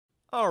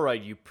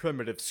Alright, you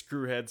primitive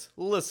screwheads,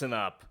 listen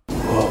up.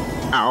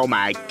 Oh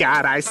my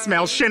god, I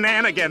smell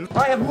shenanigans!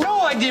 I have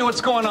no idea what's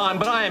going on,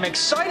 but I am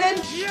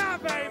excited. Yeah,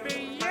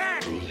 baby,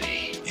 yeah!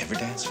 Truly, you ever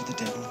dance with the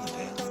devil in the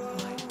pale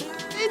moonlight?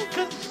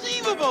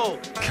 Inconceivable!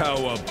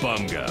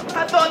 Cowabunga.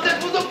 I thought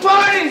this was a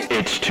party!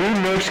 It's Two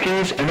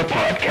Nerdskis and a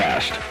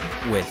Podcast.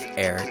 With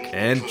Eric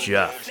And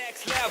Jeff.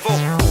 Next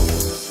level!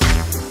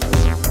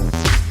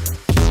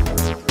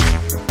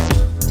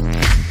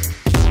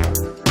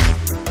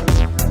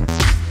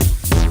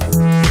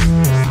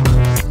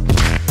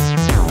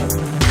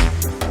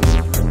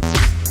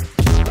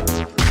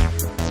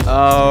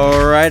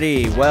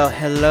 Alrighty, well,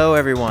 hello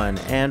everyone,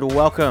 and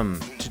welcome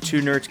to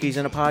Two Nerdskis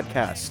and a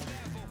Podcast,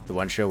 the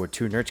one show where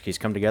two nerdskis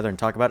come together and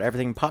talk about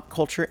everything pop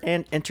culture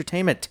and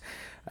entertainment.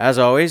 As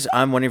always,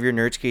 I'm one of your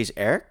nerdskis,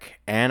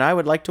 Eric, and I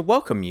would like to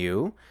welcome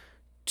you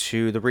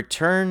to the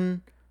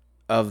return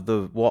of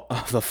the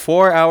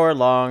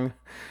 4-hour-long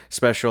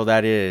special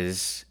that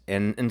is,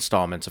 in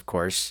installments, of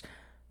course,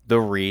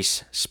 the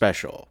Reese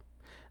Special.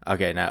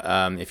 Okay,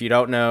 now, if you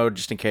don't know,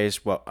 just in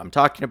case what I'm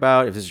talking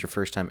about, if this is your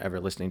first time ever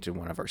listening to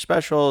one of our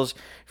specials,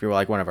 if you're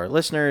like one of our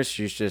listeners,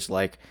 she's just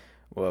like,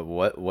 well,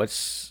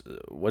 what's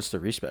the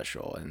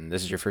Re-Special? And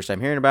this is your first time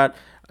hearing about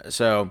it.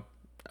 So,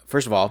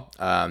 first of all,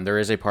 there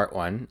is a part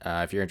one,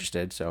 if you're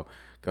interested, so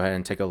go ahead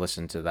and take a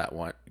listen to that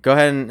one. Go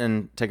ahead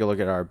and take a look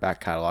at our back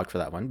catalog for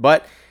that one.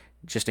 But,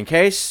 just in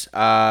case,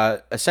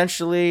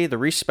 essentially, the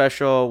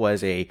Re-Special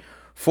was a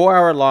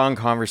 4-hour-long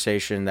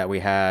conversation that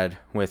we had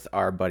with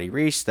our buddy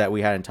Reese that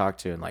we hadn't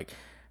talked to in like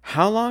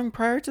how long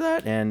prior to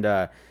that, and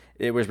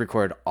it was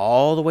recorded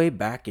all the way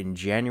back in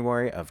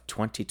January of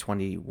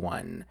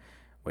 2021,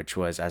 which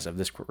was, as of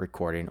this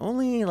recording,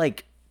 only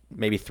like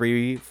maybe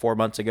 3-4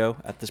 months ago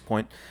at this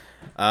point.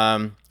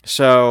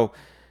 So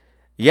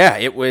yeah,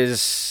 it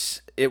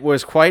was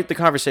quite the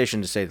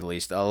conversation, to say the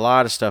least. A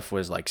lot of stuff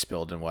was like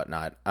spilled and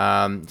whatnot.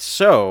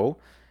 So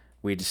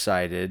we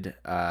decided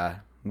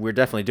we're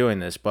definitely doing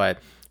this, but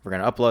we're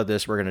going to upload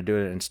this. We're going to do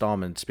it in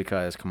installments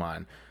because, come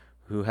on,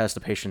 who has the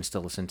patience to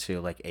listen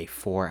to like a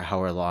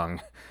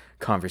 4-hour-long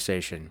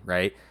conversation,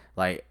 right?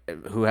 Like,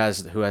 who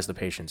has the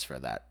patience for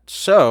that?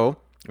 So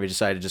we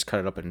decided to just cut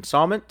it up in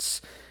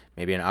installments,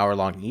 maybe an hour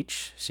long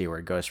each, see where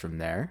it goes from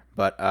there.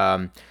 But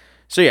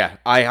so yeah,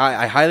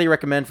 I highly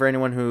recommend for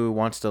anyone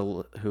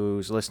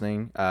who's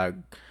listening,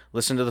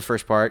 listen to the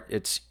first part.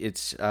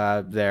 It's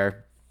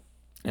there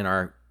in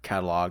our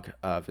catalog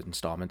of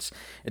installments.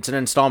 It's an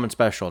installment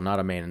special, not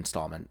a main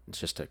installment. It's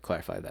just to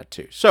clarify that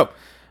too. So,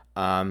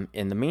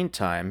 in the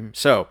meantime,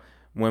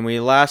 when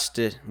we last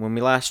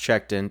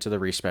checked into the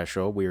Reese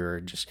special, we were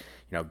just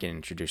getting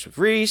introduced with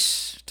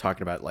Reese,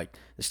 talking about like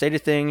the state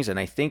of things, and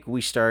I think we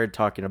started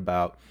talking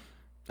about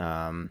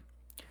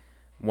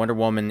Wonder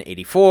Woman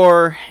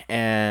 84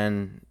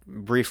 and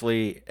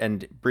briefly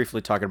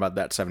talking about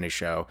that 70s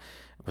show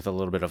with a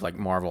little bit of like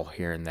Marvel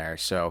here and there.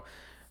 So,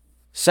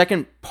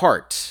 second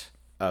part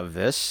of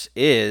this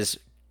is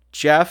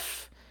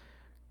Jeff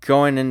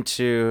going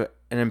into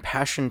an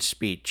impassioned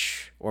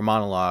speech or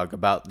monologue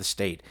about the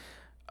state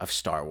of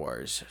Star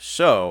Wars.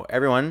 So,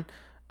 everyone,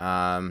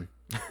 in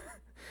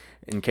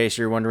case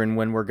you're wondering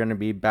when we're going to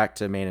be back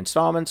to main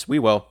installments, we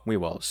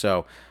will.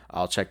 So,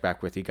 I'll check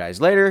back with you guys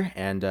later.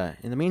 And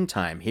in the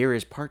meantime, here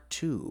is part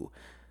 2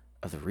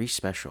 of the Reese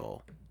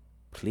Special.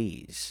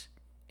 Please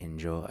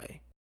enjoy.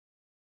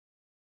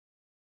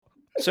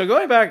 So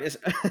going back to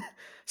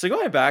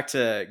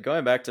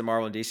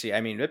Marvel and DC,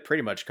 I mean, it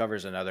pretty much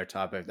covers another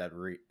topic that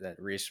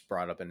Reese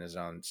brought up in his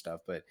own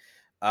stuff. But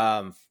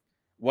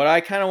what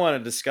I kind of want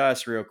to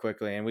discuss real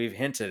quickly, and we've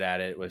hinted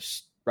at it,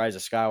 was Rise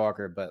of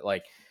Skywalker. But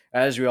like,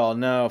 as we all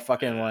know,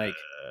 fucking like,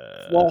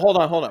 well, hold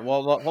on.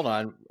 Well, hold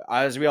on.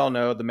 As we all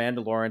know, The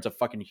Mandalorian's a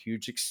fucking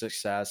huge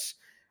success.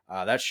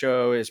 That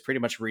show is pretty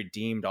much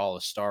redeemed all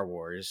of Star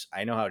Wars.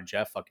 I know how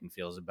Jeff fucking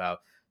feels about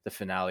the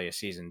finale of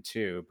season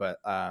 2, but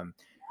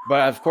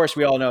of course,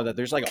 we all know that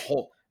there's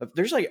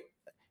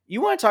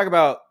you want to talk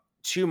about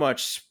too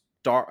much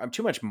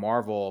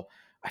Marvel.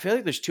 I feel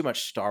like there's too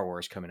much Star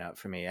Wars coming out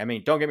for me. I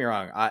mean, don't get me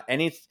wrong.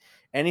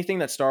 Anything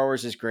that Star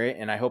Wars is great,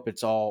 and I hope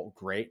it's all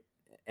great,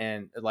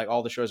 and like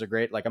all the shows are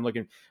great. Like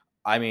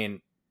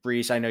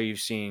Brees, I know you've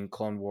seen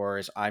Clone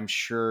Wars. I'm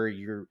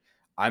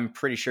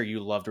pretty sure you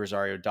loved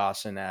Rosario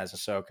Dawson as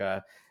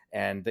Ahsoka,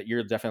 and that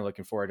you're definitely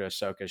looking forward to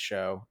Ahsoka's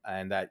show,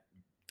 and that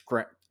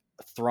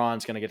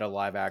Thrawn's gonna get a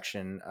live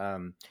action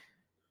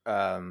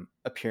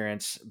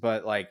appearance.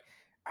 But like,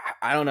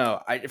 I don't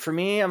know. For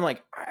me, I'm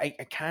like, I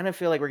kind of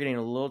feel like we're getting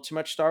a little too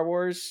much Star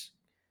Wars,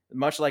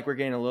 much like we're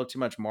getting a little too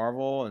much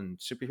Marvel and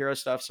superhero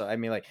stuff. So I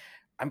mean, like,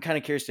 I'm kind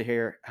of curious to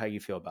hear how you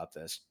feel about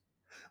this.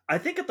 I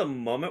think at the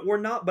moment we're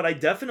not, but I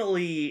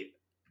definitely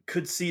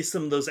could see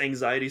some of those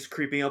anxieties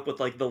creeping up with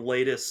like the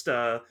latest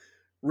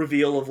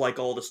reveal of like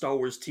all the Star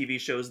Wars TV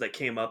shows that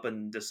came up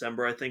in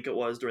December, I think it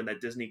was, during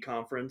that Disney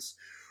conference,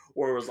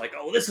 where it was like,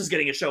 oh, this is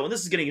getting a show, and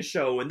this is getting a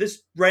show, and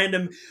this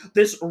random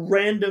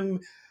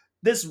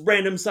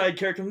side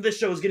character from this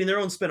show is getting their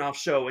own spin-off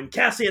show, and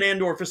Cassian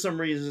Andor for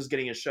some reason is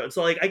getting a show.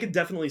 So like, I could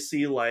definitely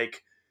see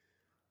like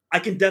I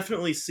can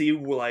definitely see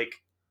like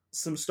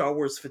some Star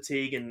Wars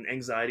fatigue and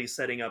anxiety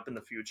setting up in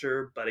the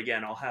future. But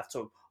again,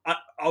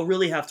 I'll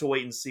really have to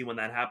wait and see when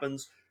that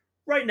happens.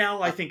 Right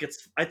now, I think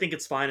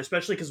it's fine,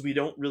 especially because we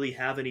don't really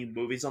have any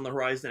movies on the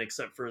horizon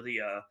except for the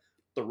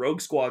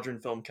Rogue Squadron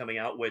film coming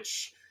out,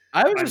 which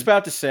I was just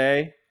about to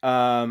say,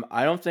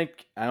 I don't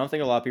think a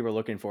lot of people are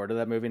looking forward to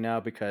that movie now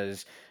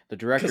because the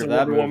director of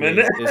that Wonder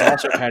movie Woman. is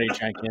also Patty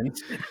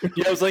Jenkins.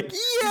 Yeah, I was like,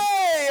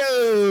 yay!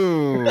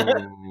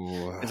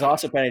 It's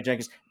also Patty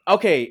Jenkins.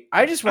 Okay,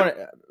 I just want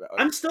to.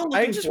 I'm still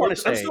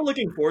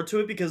looking forward to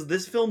it because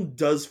this film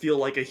does feel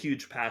like a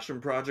huge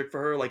passion project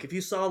for her. Like if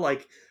you saw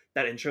like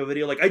that intro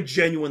video, like I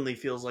genuinely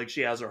feels like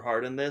she has her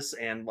heart in this,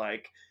 and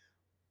like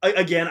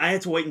again, I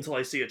had to wait until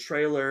I see a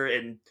trailer,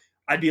 and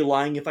I'd be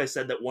lying if I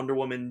said that Wonder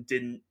Woman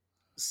didn't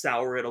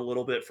sour it a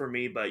little bit for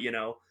me. But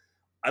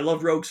I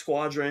love Rogue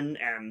Squadron,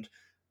 and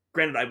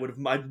granted,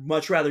 I'd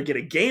much rather get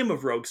a game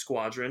of Rogue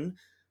Squadron.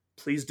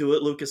 Please do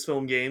it,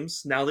 Lucasfilm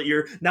Games. Now that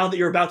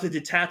you're about to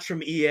detach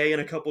from EA in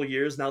a couple of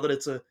years, now that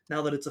it's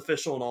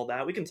official and all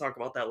that, we can talk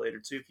about that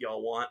later too if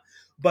y'all want.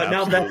 But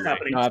now that's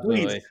happening,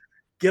 please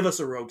give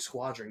us a Rogue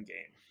Squadron game.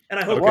 And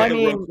I hope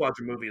the Rogue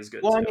Squadron movie is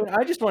good too. I mean,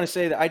 I just want to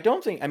say that I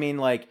don't think. I mean,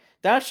 like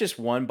that's just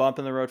one bump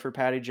in the road for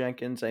Patty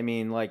Jenkins. I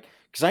mean, like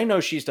because I know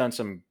she's done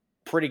some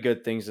pretty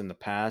good things in the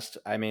past.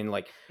 I mean,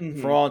 like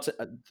for all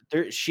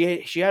she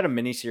had a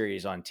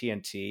miniseries on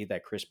TNT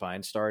that Chris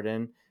Pine starred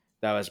in.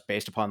 That was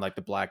based upon like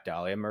the Black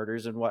Dahlia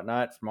murders and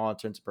whatnot. From all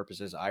intents and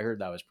purposes, I heard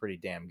that was pretty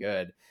damn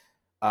good.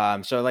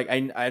 So like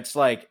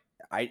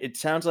it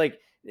sounds like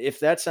if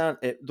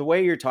the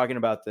way you're talking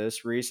about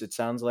this, Reese, it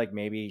sounds like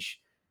maybe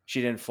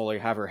she didn't fully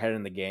have her head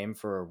in the game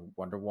for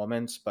Wonder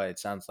Woman's, but it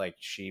sounds like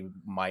she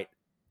might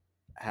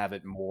have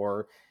it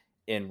more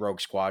in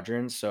Rogue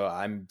Squadron. So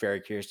I'm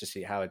very curious to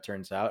see how it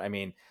turns out. I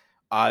mean,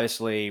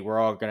 obviously, we're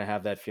all gonna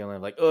have that feeling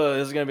of like, oh,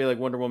 this is gonna be like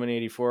Wonder Woman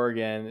 84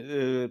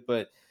 again,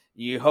 but.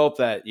 You hope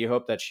that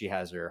she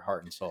has her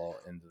heart and soul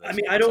into this. I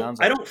mean, I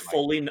don't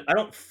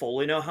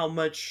fully know how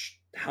much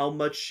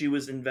she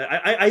was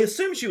I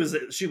assume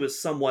she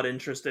was somewhat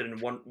interested in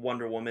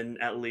Wonder Woman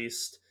at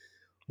least,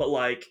 but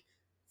like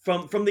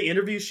from the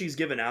interview she's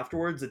given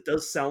afterwards, it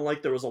does sound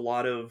like there was a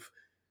lot of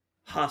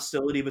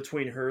hostility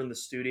between her and the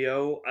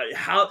studio.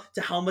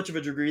 How much of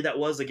a degree that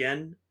was,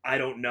 again, I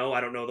don't know.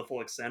 I don't know the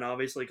full extent,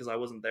 obviously, because I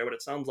wasn't there. But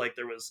it sounds like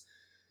there was,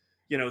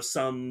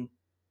 some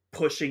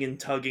pushing and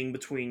tugging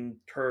between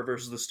her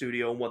versus the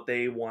studio and what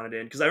they wanted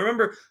in. Because I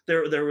remember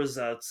there was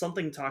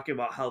something talking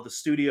about how the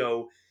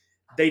studio,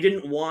 they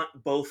didn't want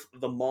both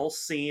the mall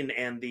scene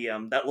and the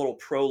that little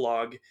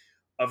prologue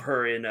of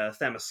her in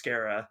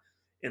Themyscira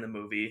in the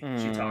movie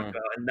she talked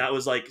about, and that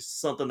was like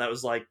something that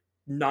was like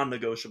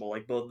non-negotiable.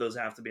 Like both of those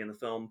have to be in the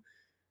film.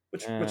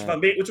 Which if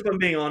I'm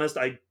being honest,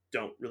 I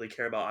don't really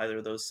care about either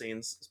of those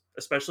scenes,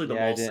 especially the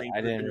mall scene.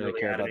 I didn't really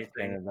care about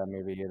the end of that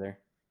movie either.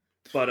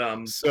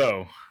 But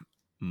so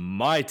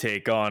my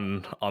take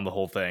on the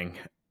whole thing.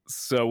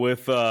 So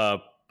with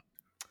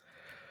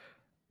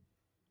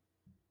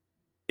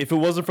if it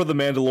wasn't for The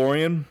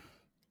Mandalorian,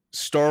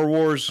 Star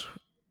Wars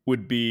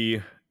would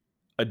be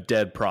a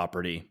dead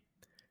property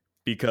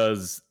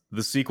because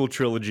the sequel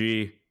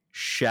trilogy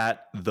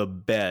shat the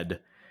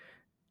bed.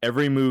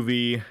 Every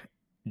movie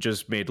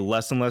just made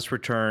less and less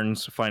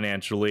returns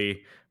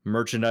financially.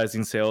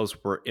 Merchandising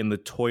sales were in the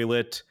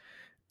toilet.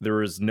 There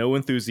was no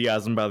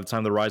enthusiasm by the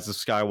time The Rise of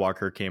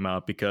Skywalker came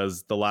out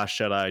because The Last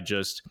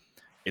Jedi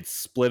it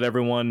split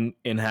everyone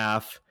in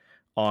half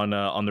on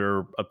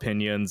their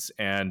opinions,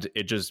 and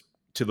it just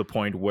to the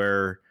point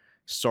where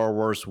Star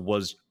Wars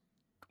was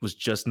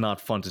just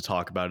not fun to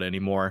talk about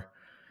anymore.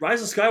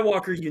 Rise of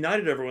Skywalker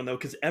united everyone though,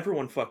 because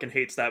everyone fucking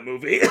hates that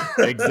movie.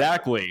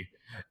 Exactly,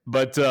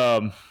 but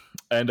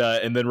and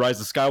then Rise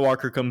of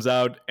Skywalker comes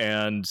out,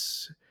 and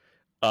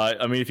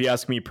I mean, if you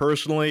ask me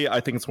personally, I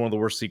think it's one of the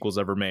worst sequels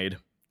ever made.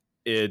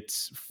 It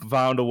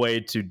found a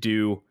way to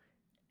do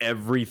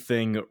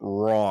everything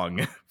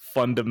wrong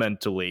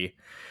fundamentally,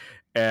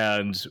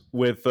 and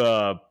with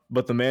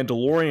but The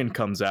Mandalorian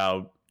comes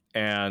out,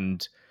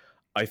 and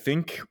I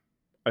think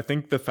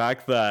the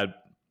fact that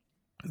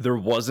there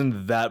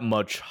wasn't that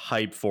much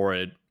hype for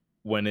it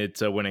when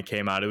it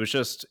came out, it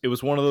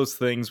was one of those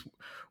things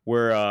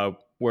where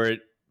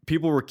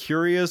people were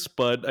curious,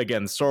 but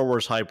again, Star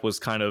Wars hype was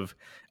kind of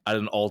at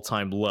an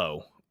all-time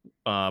low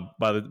by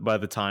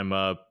the time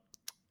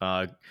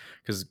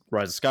because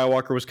Rise of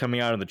Skywalker was coming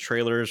out and the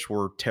trailers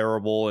were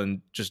terrible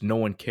and just no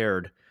one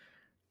cared.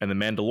 And The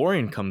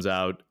Mandalorian comes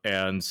out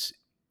and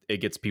it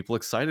gets people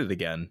excited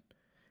again.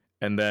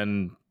 And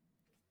then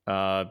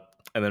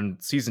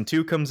season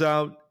 2 comes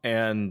out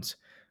and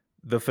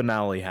the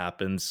finale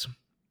happens.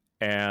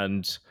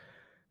 And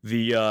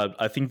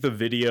I think the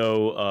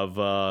video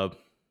of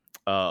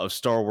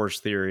Star Wars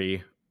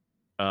Theory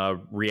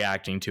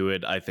reacting to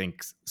it, I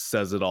think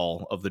says it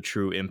all of the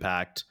true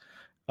impact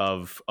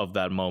of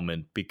that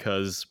moment,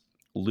 because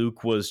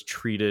Luke was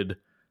treated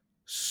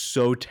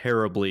so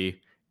terribly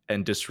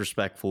and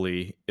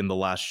disrespectfully in The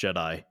Last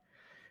Jedi,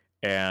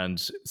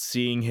 and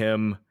seeing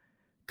him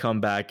come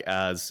back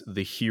as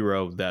the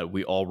hero that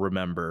we all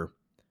remember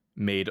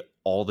made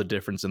all the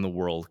difference in the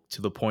world,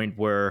 to the point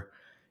where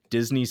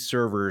Disney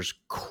servers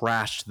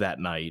crashed that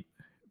night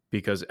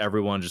because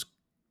everyone just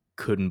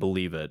couldn't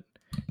believe it.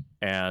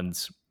 And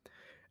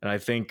I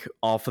think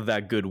off of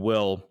that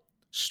goodwill,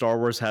 Star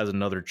Wars has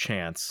another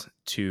chance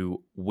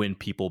to win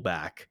people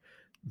back.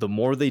 The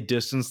more they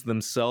distance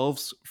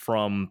themselves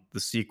from the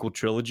sequel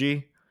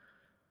trilogy,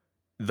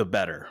 the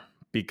better,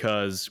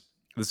 because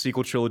the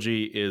sequel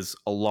trilogy is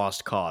a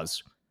lost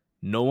cause.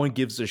 No one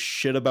gives a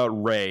shit about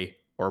Rey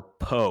or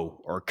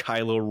Poe or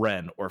Kylo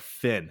Ren or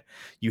Finn.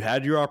 You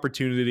had your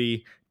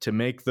opportunity to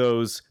make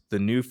those the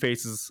new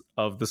faces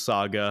of the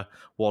saga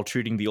while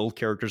treating the old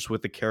characters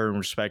with the care and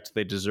respect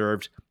they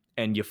deserved,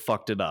 and you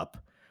fucked it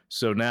up.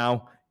 So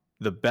now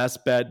the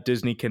best bet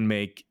Disney can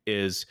make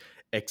is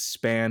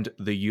expand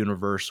the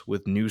universe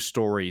with new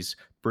stories,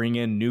 bring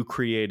in new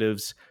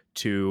creatives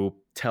to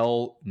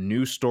tell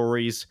new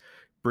stories,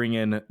 bring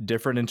in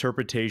different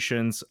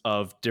interpretations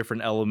of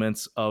different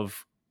elements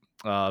of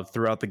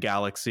throughout the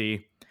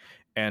galaxy,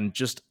 and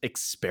just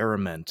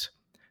experiment.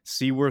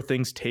 See where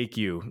things take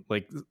you.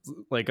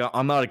 Like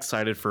I'm not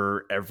excited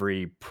for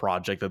every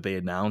project that they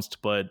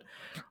announced, but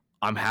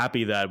I'm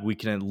happy that we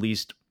can at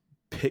least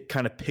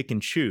pick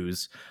and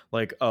choose.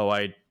 Like,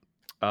 I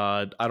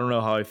don't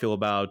know how I feel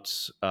about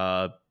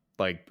I'm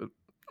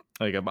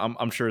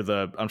sure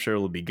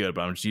it'll be good,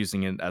 but I'm just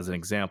using it as an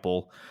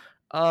example.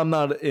 I'm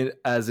not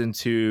as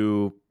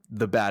into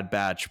the Bad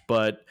Batch,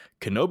 but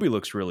Kenobi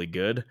looks really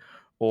good.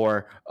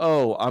 Or,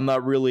 I'm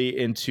not really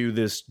into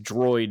this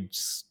droid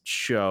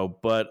show,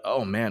 but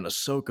oh man,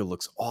 Ahsoka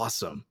looks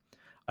awesome.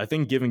 I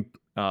think giving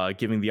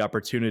the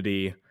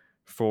opportunity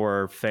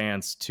for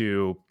fans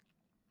to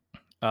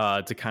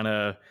kind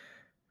of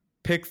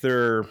pick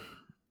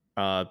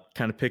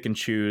and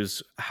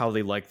choose how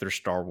they like their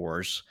Star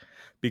Wars,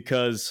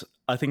 because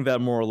I think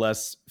that more or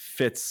less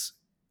fits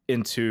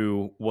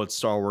into what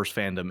Star Wars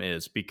fandom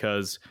is.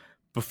 Because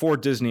before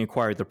Disney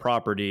acquired the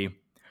property,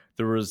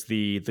 there was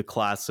the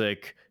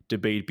classic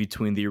debate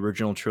between the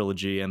original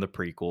trilogy and the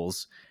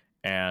prequels,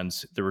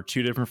 and there were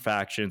two different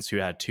factions who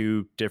had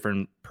two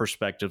different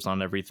perspectives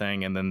on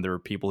everything, and then there were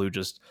people who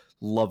just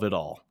love it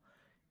all.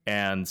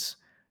 And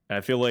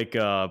I feel like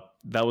that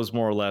was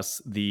more or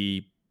less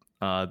the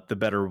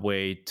better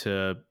way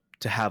to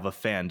have a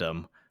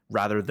fandom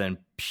rather than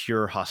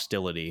pure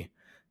hostility,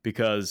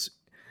 because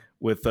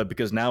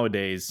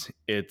nowadays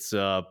it's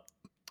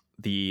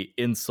the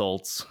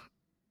insults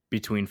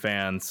between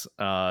fans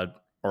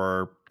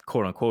or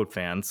quote unquote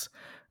fans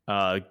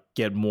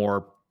get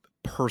more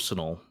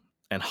personal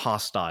and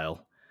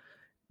hostile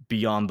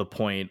beyond the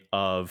point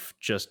of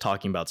just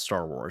talking about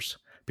Star Wars.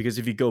 Because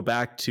if you go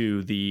back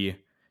to the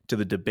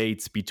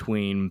debates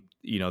between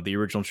the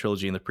original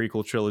trilogy and the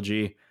prequel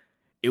trilogy,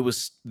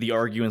 the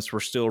arguments were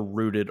still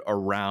rooted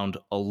around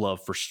a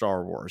love for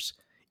Star Wars.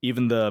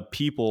 Even the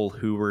people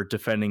who were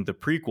defending the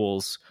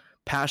prequels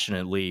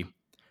passionately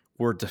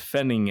were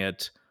defending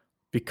it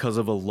because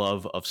of a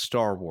love of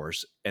Star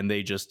Wars, and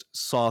they just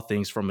saw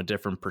things from a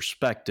different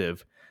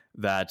perspective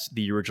that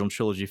the original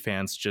trilogy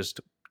fans just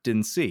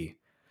didn't see.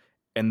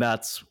 And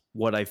that's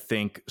what I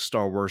think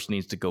Star Wars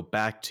needs to go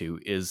back to,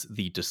 is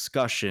the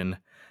discussion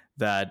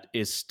that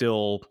is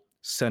still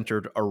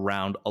centered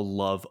around a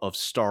love of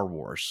Star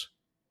Wars.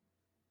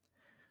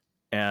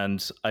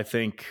 And I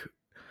think,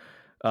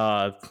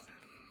 I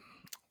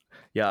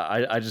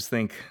just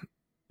think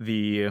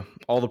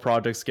all the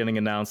projects getting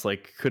announced,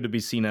 like, could it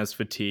be seen as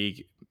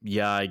fatigue?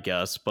 Yeah, I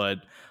guess. But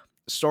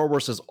Star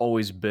Wars has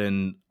always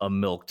been a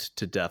milked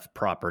to death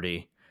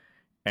property.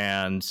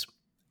 And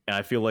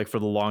I feel like for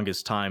the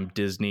longest time,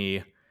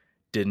 Disney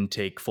didn't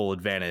take full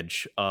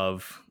advantage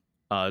of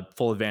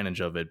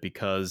it,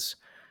 because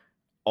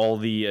all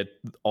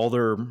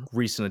their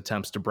recent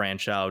attempts to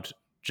branch out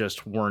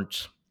just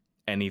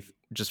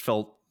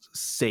felt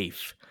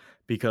safe.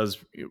 Because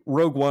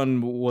Rogue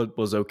One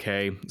was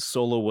okay,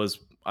 Solo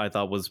I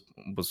thought was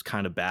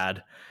kind of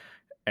bad,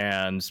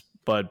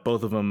 but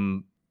both of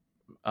them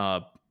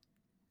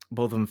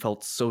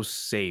felt so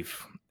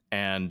safe,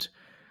 and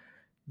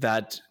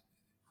that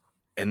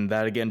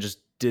again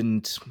just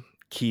didn't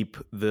keep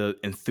the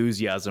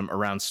enthusiasm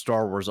around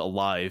Star Wars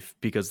alive,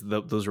 because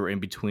those were in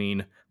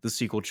between the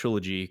sequel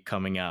trilogy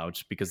coming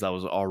out, because that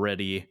was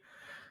already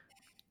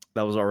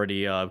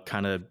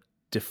kind of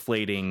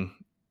deflating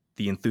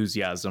the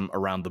enthusiasm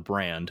around the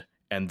brand,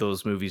 and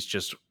those movies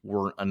just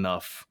weren't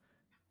enough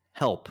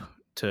help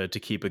to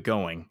keep it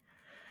going.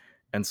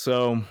 And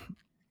so,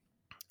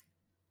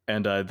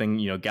 and then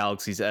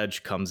Galaxy's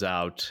Edge comes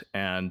out,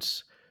 and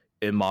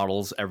it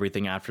models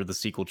everything after the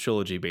sequel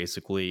trilogy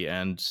basically,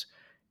 and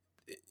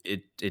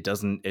it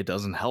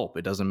doesn't help.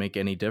 It doesn't make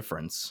any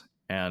difference,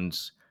 and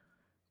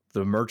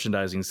the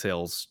merchandising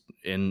sales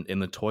in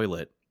the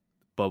toilet.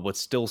 But what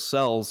still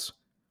sells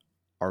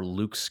are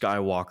Luke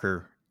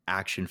Skywalker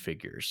action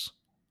figures.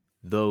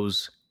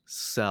 Those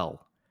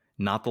sell.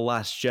 Not The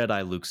Last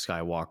Jedi Luke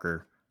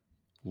Skywalker.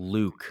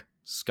 Luke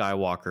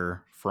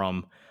Skywalker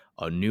from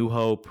A New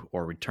Hope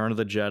or Return of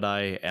the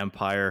Jedi,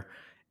 Empire.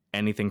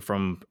 anything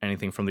from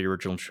the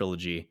original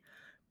trilogy,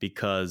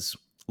 because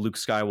Luke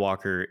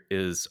Skywalker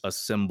is a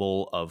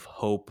symbol of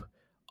hope,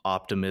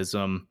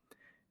 optimism,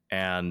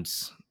 and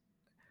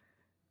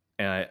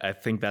I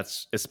think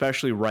that's,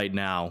 especially right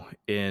now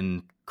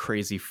in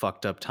crazy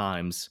fucked up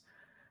times,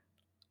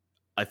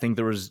 I think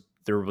there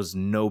was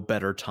no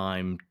better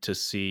time to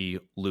see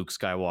Luke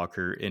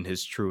Skywalker in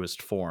his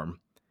truest form,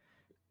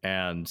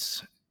 and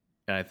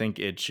I think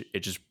it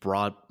just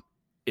brought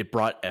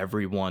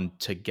everyone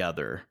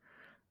together.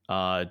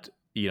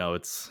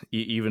 It's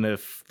even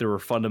if there were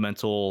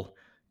fundamental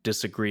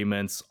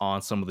disagreements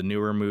on some of the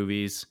newer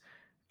movies,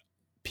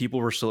 people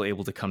were still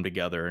able to come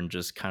together and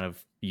just kind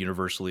of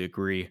universally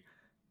agree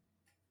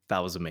that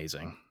was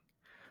amazing.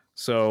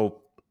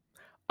 So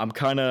I'm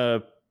kind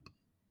of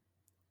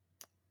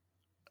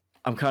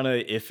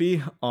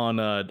iffy on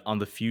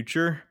the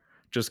future,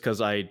 just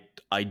because I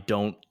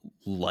don't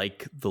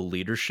like the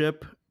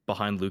leadership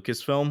behind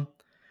Lucasfilm,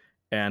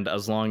 and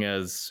as long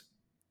as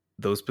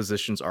those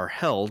positions are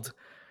held,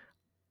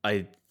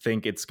 I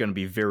think it's going to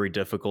be very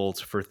difficult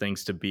for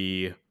things to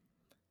be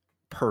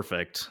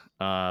perfect.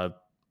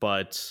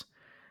 But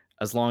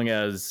as long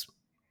as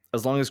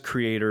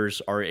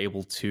creators are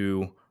able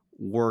to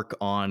work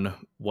on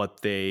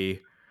what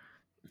they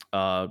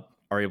are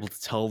able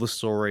to tell the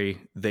story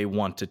they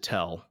want to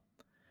tell,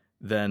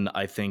 then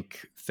I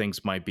think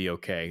things might be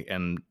okay.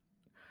 And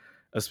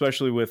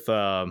especially with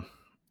the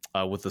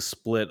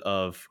split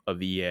of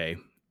EA,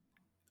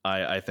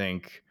 I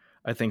think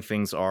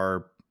things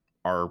are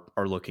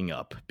looking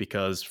up,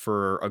 because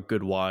for a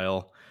good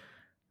while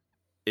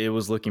it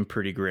was looking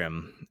pretty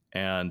grim,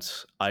 and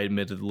I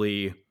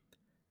admittedly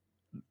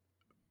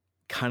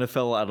kind of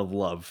fell out of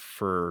love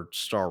for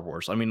Star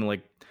Wars. I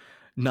mean,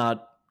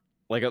 not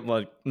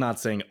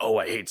saying, oh,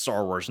 I hate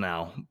Star Wars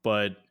now,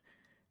 but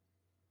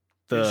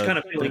You're just kind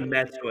of feeling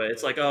mad to it.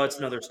 It's like, oh, it's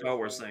another Star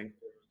Wars thing.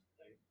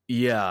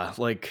 Yeah,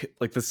 like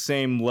the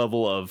same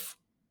level of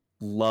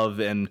love,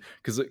 and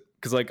because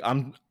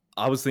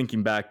I was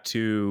thinking back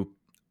to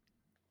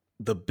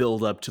the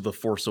build up to The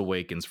Force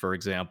Awakens, for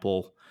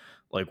example,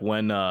 like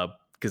when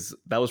because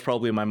that was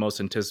probably my most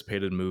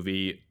anticipated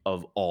movie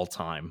of all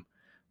time.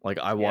 Like,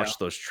 I watched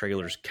those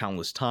trailers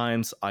countless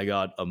times. I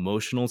got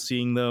emotional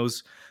seeing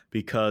those,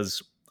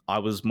 because I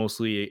was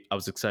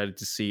excited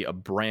to see a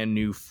brand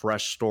new,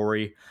 fresh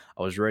story.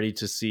 I was ready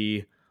to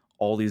see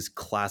all these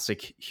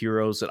classic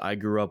heroes that I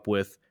grew up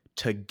with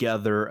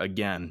together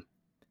again.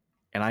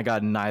 And I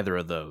got neither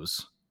of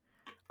those.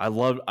 I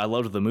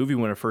loved the movie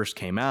when it first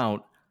came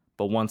out,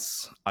 but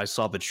once I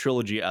saw the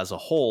trilogy as a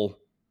whole,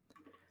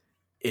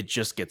 it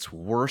just gets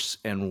worse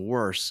and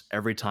worse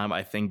every time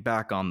I think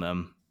back on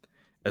them,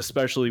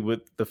 especially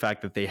with the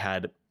fact that they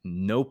had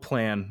no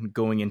plan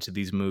going into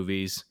these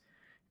movies,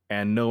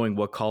 and knowing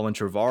what Colin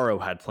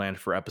Trevorrow had planned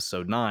for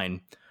episode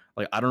 9.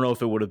 Like, I don't know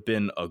if it would have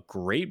been a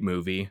great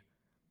movie,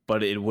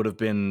 but it would have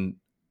been,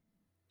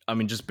 I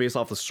mean, just based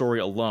off the story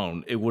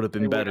alone, it would have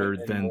been better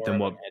than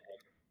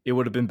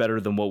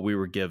what we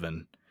were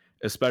given,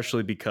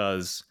 especially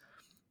because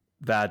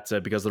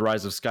because The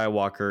Rise of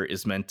Skywalker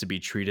is meant to be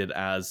treated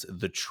as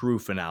the true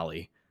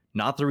finale,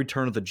 not the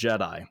Return of the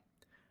Jedi,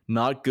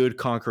 not good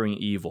conquering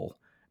evil,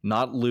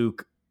 not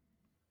Luke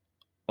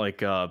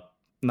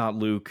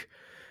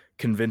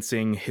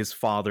convincing his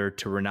father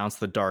to renounce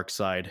the dark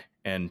side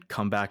and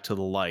come back to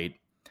the light,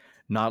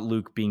 not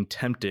Luke being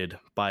tempted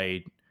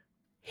by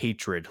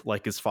hatred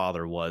like his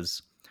father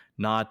was,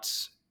 not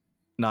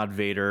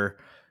Vader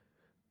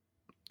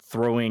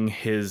throwing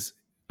his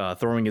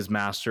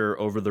master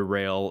over the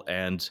rail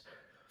and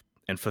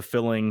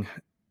fulfilling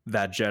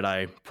that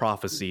Jedi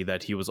prophecy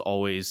that he was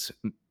always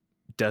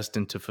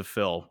destined to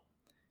fulfill.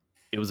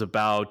 It was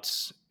about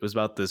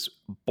this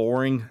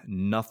boring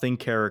nothing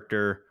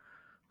character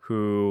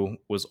who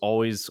was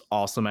always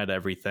awesome at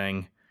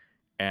everything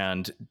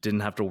and didn't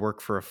have to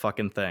work for a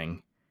fucking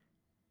thing.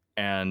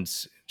 And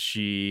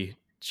she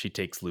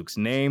takes Luke's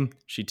name,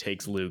 she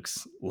takes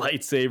Luke's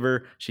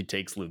lightsaber, she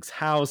takes Luke's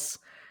house,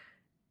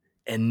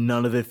 and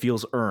none of it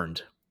feels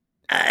earned.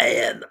 I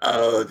am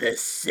all the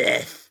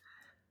Sith.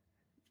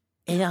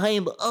 And I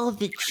am all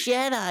the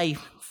Jedi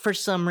for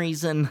some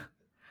reason.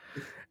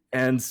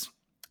 And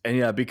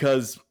yeah,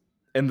 because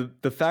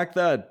the fact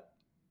that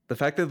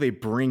they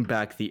bring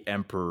back the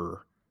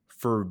Emperor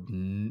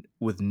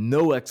with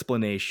no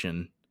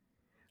explanation,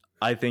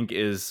 I think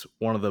is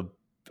one of the.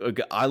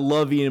 I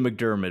love Ian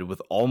McDiarmid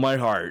with all my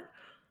heart,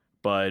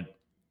 but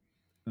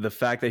the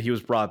fact that he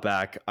was brought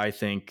back, I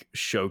think,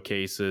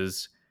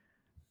 showcases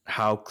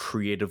how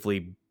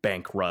creatively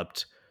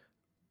bankrupt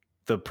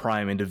the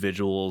prime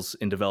individuals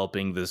in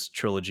developing this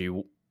trilogy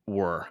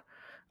were.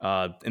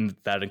 And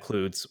that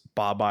includes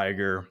Bob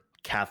Iger,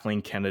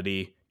 Kathleen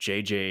Kennedy,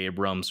 J.J.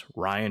 Abrams,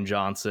 Rian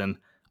Johnson.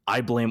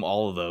 I blame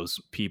all of those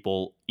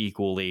people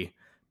equally,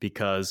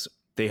 because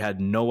they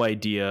had no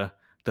idea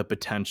the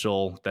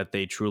potential that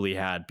they truly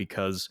had,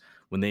 because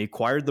when they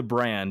acquired the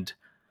brand,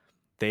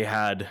 they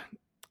had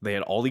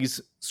all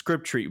these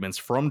script treatments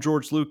from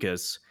George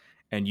Lucas,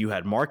 and you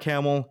had Mark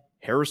Hamill,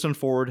 Harrison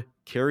Ford,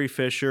 Carrie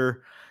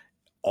Fisher,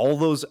 all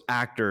those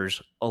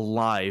actors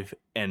alive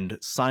and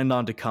signed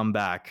on to come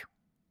back,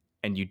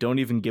 and you don't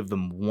even give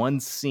them one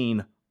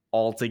scene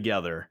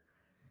altogether.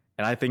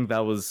 And I think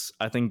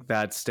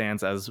that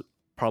stands as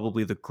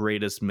probably the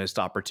greatest missed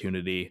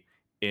opportunity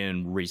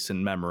in recent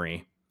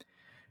memory.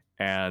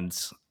 And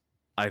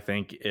I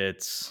think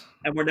it's...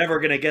 And we're never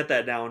going to get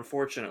that now,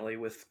 unfortunately,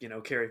 with,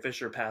 Carrie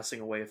Fisher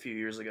passing away a few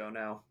years ago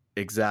now.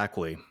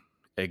 Exactly.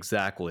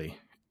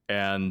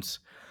 And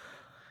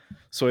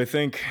so I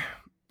think,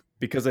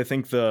 because I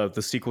think the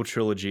sequel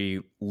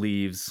trilogy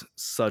leaves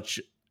such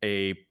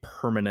a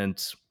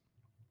permanent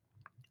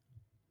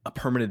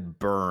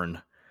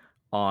burn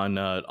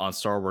on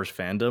Star Wars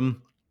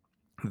fandom,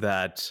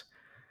 that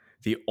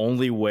the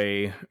only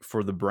way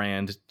for the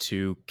brand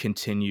to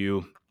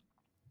continue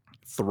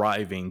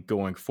thriving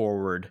going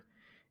forward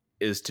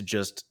is to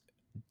just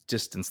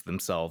distance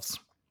themselves.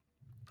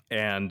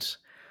 And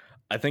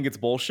I think it's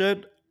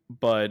bullshit,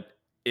 but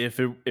if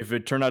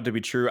it turned out to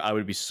be true, I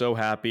would be so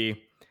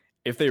happy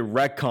if they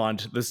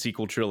retconned the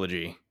sequel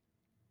trilogy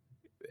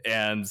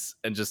and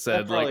just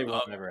said, That probably like,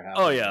 won't ever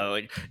happen. oh yeah,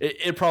 like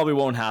it probably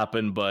won't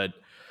happen, but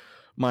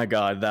my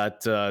God,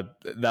 that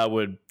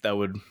would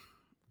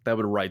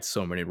right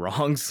so many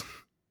wrongs.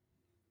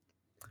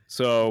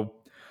 So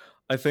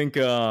I think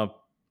I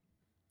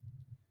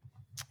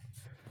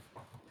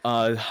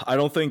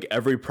don't think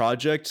every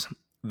project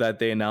that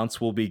they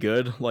announce will be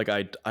good. Like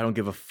I don't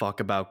give a fuck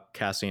about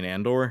Cassian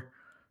Andor,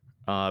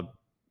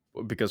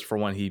 because for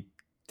one, he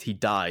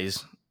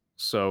dies.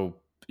 So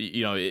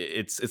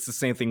it's the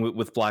same thing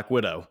with Black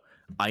Widow.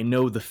 I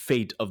know the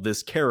fate of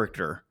this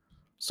character,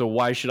 so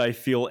why should I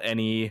feel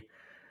any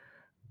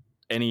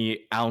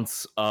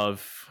ounce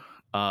of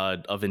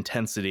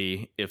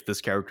intensity if this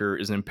character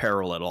is in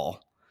peril at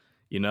all?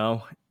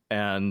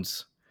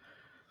 And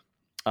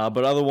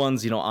but other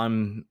ones,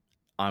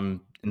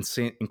 I'm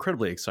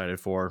incredibly excited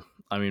for.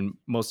 I mean,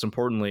 most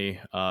importantly,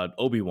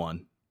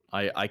 Obi-Wan.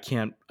 I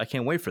can't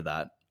wait for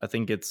that. I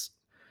think it's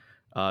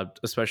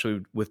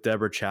especially with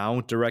Deborah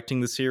Chow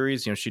directing the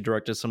series. She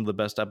directed some of the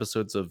best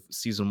episodes of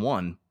season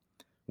 1,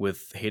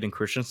 with Hayden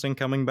Christensen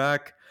coming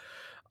back.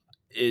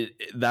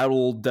 That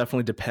will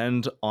definitely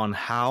depend on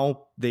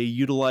how they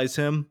utilize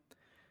him,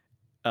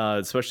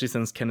 especially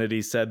since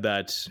Kennedy said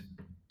that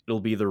it'll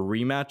be the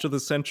rematch of the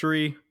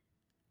century.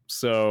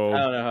 So I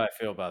don't know how I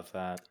feel about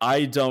that.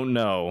 I don't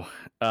know.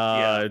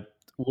 Yeah.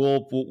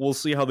 We'll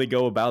see how they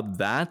go about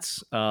that.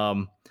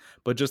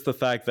 But just the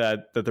fact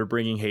that they're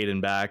bringing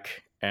Hayden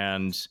back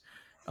and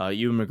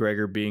Ewan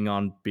McGregor being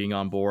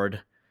on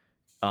board,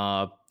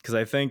 because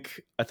I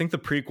think the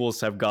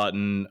prequels have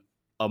gotten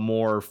a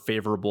more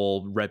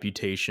favorable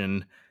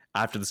reputation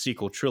after the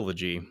sequel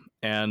trilogy,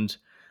 and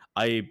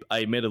I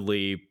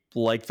admittedly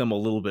like them a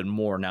little bit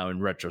more now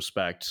in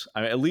retrospect.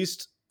 At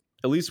least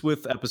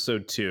with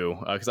episode 2,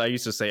 because I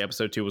used to say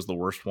episode 2 was the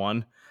worst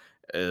one.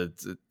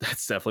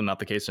 That's definitely not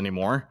the case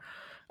anymore.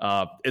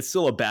 It's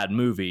still a bad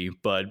movie,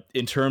 but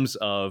in terms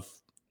of,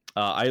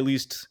 I at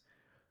least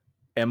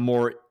am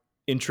more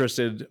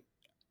interested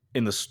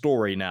in the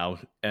story now,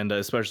 and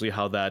especially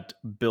how that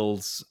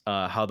builds,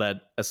 how that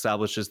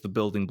establishes the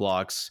building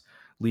blocks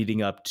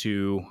leading up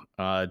to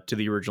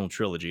the original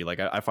trilogy.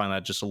 Like I find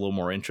that just a little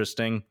more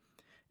interesting.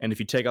 And if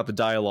you take out the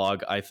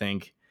dialogue, I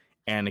think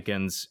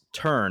Anakin's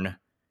turn,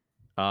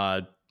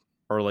 or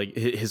like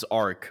his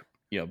arc,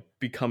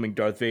 becoming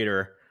Darth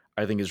Vader,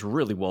 I think is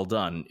really well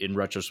done in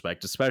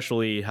retrospect,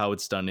 especially how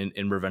it's done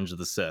in Revenge of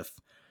the Sith.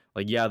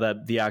 Like, yeah,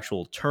 that the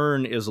actual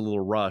turn is a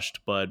little rushed,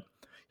 but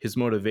his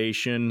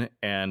motivation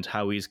and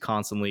how he's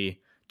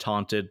constantly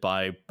taunted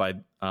by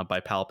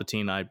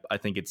Palpatine, I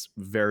think it's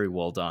very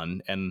well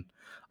done. And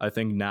I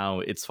think now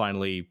it's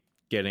finally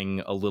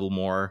getting a little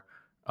more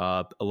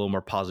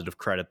positive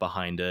credit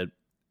behind it.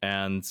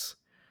 And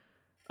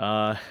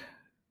my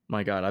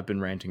God, I've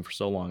been ranting for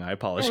so long. I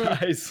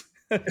apologize.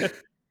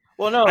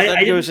 Well, no,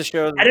 that goes to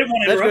show. I didn't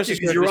want to interrupt you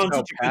because you're on how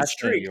such a good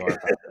streak.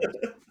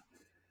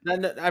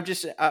 No, I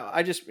just,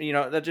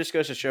 that just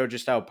goes to show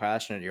just how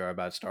passionate you are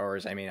about Star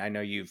Wars. I mean,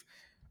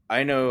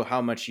 I know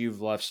how much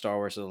you've loved Star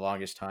Wars for the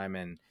longest time,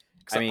 and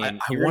I mean,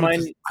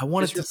 I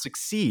wanted to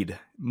succeed,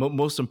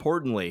 most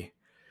importantly,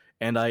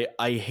 and I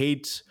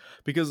hate,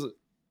 because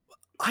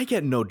I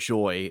get no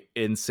joy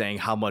in saying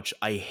how much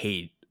I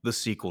hate the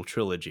sequel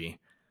trilogy,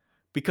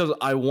 because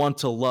I want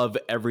to love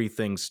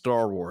everything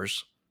Star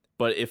Wars.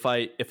 But if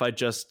I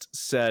just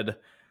said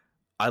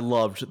I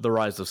loved The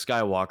Rise of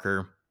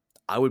Skywalker,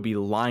 I would be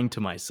lying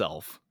to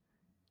myself.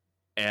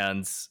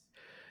 And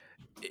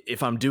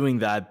if I'm doing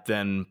that,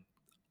 then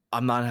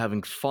I'm not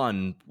having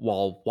fun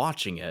while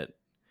watching it.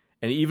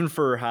 And even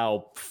for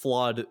how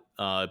flawed,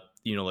 like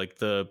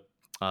the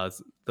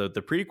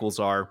prequels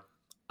are,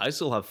 I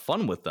still have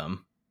fun with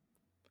them.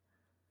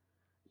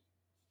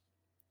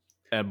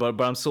 But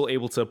I'm still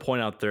able to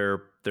point out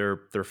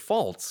their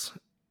faults,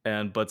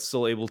 but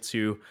still able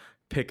to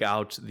pick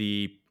out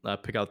the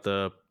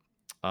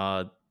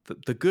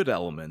good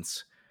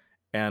elements.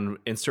 And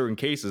in certain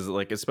cases,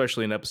 like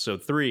especially in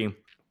episode 3,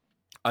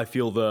 I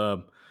feel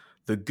the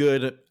the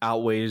good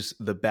outweighs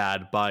the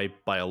bad by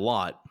a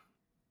lot.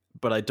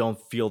 But I don't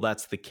feel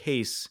that's the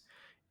case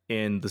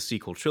in the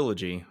sequel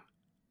trilogy,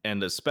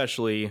 and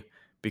especially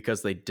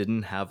because they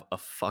didn't have a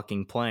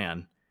fucking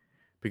plan.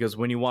 Because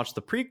when you watch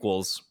the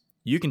prequels,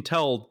 you can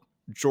tell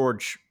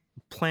George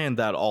planned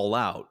that all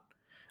out.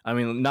 I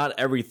mean, not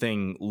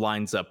everything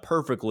lines up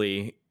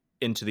perfectly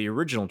into the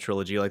original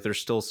trilogy. Like, there's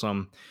still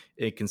some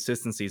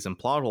inconsistencies and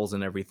plot holes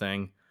and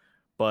everything,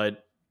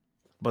 but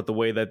the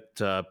way that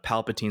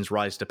Palpatine's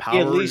rise to power, He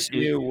at least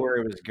knew where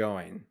it was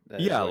going.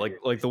 Yeah,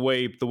 like the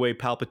way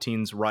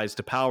Palpatine's rise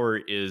to power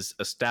is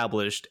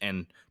established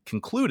and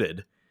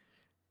concluded,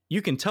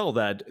 you can tell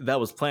that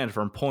was planned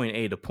from point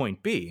A to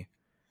point B,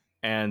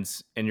 and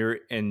you're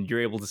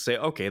able to say,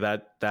 okay,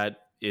 that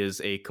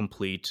is a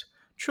complete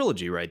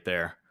trilogy right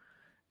there.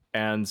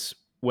 And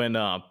when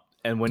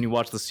you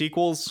watch the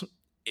sequels,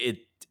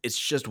 it's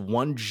just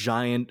one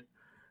giant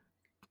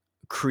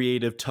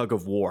creative tug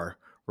of war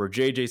where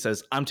JJ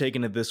says, I'm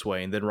taking it this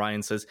way, and then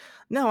Ryan says,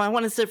 no, I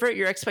want to subvert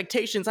your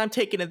expectations, I'm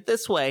taking it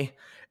this way,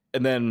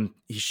 and then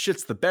he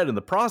shits the bed in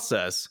the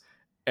process,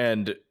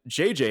 and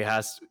JJ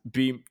has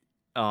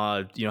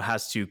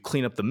to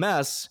clean up the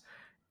mess,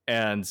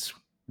 and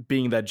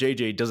being that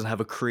JJ doesn't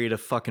have a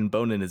creative fucking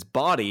bone in his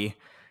body,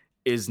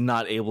 is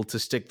not able to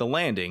stick the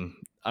landing.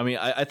 I mean,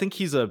 I think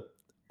he's a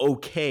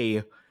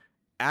okay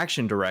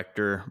action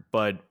director,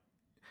 but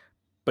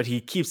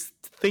he keeps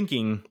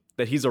thinking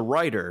that he's a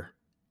writer,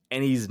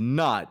 and he's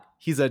not.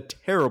 He's a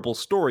terrible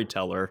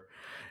storyteller.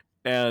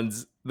 And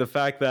the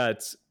fact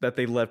that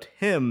they left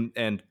him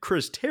and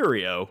Chris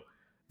Terrio,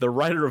 the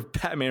writer of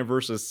Batman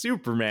vs.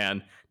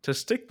 Superman, to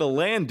stick the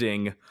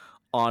landing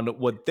on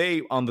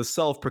the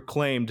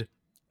self-proclaimed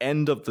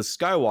end of the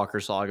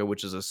Skywalker saga,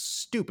 which is a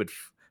stupid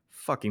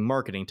fucking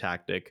marketing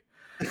tactic.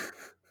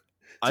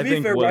 To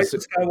be fair, Rise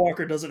of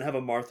Skywalker doesn't have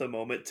a Martha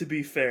moment, to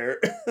be fair.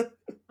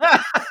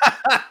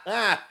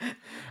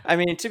 I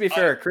mean, to be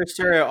fair, Chris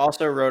Terrio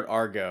also wrote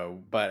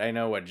Argo, but I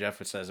know what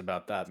Jeff says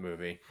about that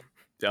movie.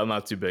 I'm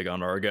not too big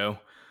on Argo.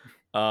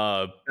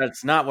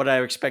 That's not what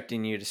I was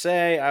expecting you to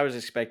say. I was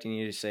expecting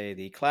you to say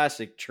the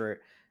classic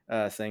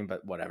thing,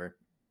 but whatever.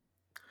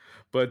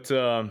 But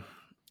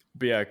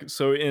yeah,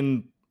 so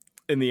in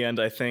the end,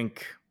 I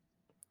think,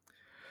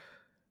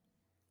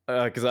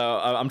 because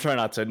I'm trying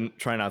not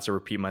to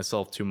repeat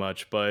myself too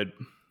much, but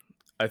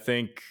I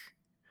think,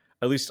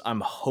 at least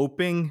I'm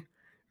hoping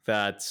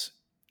that,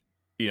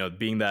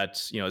 being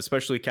that,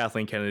 especially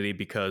Kathleen Kennedy,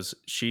 because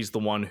she's the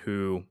one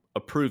who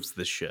approves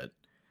this shit,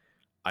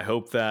 I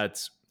hope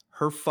that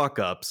her fuck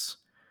ups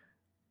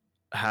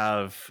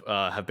have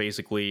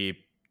basically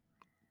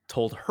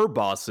told her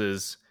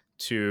bosses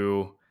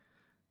to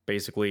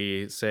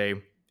basically say,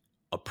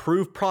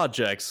 approve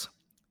projects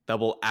that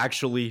will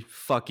actually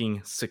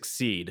fucking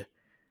succeed,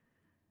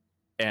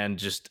 and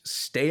just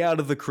stay out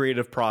of the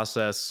creative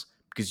process,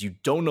 because you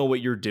don't know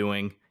what you're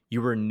doing.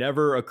 You were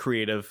never a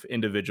creative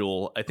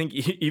individual. I think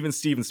even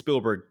Steven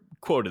Spielberg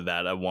quoted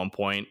that at one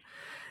point.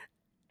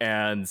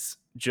 And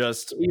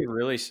just... Did you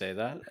really say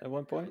that at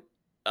one point?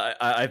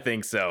 I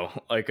think so.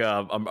 Like,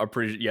 I'm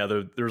pretty... Yeah,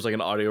 there was like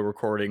an audio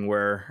recording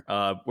where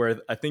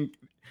I think...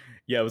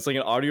 Yeah, it was like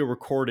an audio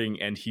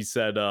recording, and he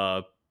said,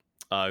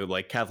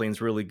 like, Kathleen's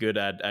really good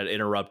at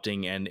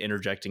interrupting and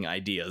interjecting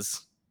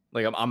ideas.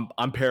 Like,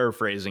 I'm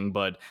paraphrasing,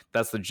 but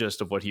that's the gist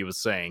of what he was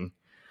saying.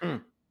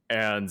 Mm.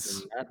 And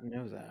did not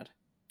know that.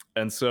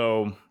 And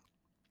so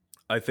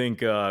I think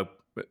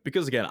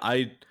because, again,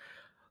 I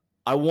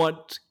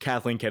want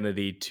Kathleen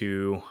Kennedy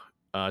to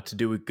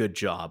do a good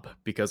job,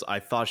 because I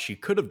thought she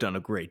could have done a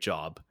great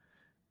job.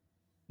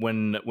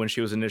 When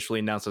she was initially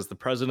announced as the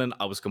president,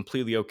 I was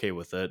completely okay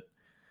with it,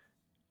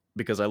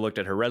 because I looked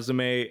at her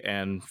resume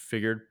and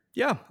figured,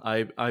 yeah,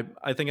 I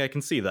think I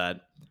can see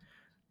that.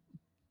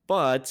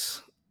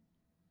 But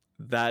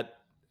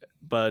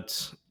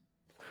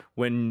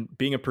when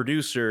being a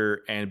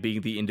producer and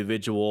being the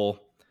individual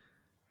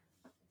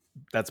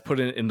that's put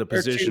in the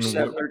position,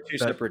 they're two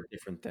separate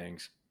different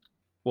things.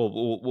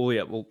 Well,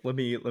 yeah. Well, let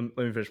me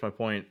finish my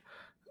point.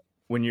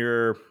 When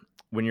you're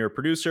a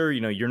producer,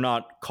 you're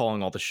not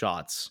calling all the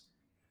shots,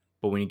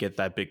 but when you get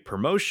that big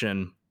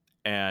promotion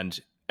and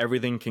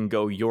everything can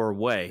go your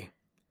way,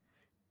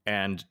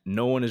 and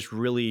no one is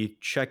really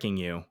checking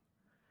you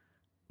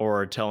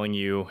or telling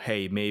you,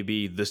 hey,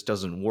 maybe this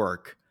doesn't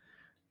work,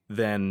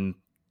 then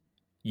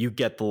you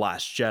get The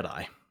Last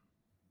Jedi.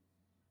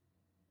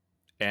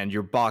 And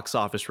your box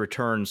office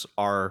returns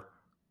are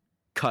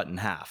cut in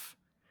half.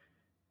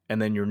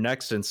 And then your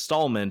next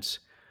installment,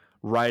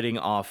 riding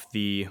off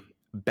the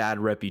bad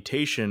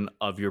reputation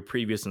of your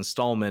previous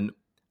installment,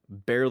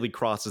 barely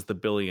crosses the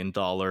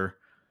 $1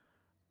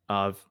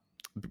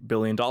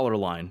 billion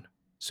line.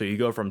 So you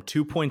go from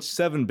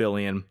 2.7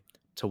 billion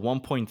to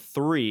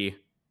 1.3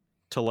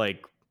 to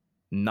like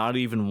not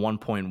even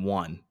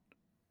 1.1.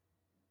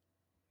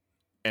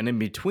 And in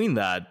between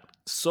that,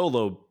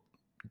 Solo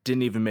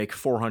didn't even make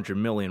 400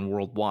 million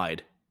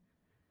worldwide.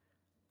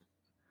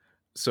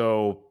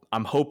 So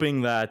I'm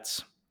hoping that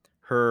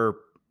her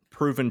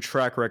proven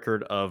track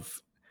record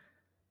of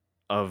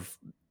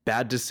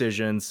bad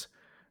decisions,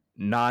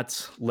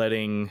 not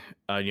letting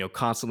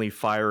constantly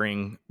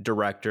firing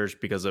directors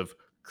because of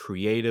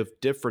creative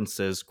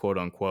differences, quote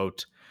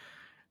unquote,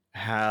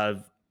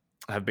 have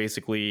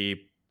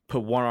basically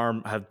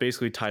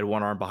tied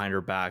one arm behind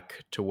her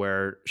back to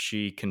where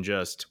she can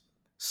just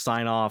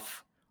sign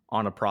off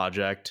on a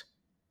project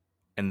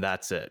and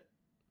that's it.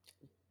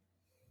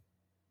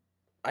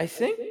 I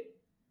think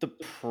the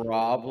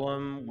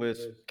problem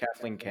with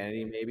Kathleen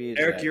Kennedy maybe is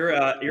Eric,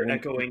 that you're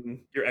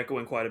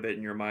echoing quite a bit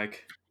in your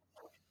mic.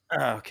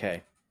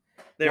 okay.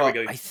 There we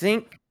go. I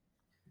think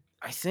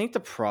the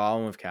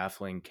problem with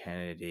Kathleen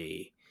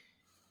Kennedy,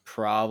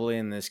 probably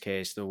in this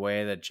case, the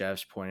way that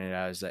Jeff's pointed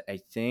out, is that I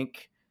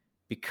think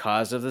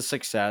because of the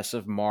success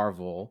of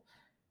Marvel,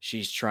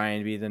 she's trying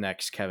to be the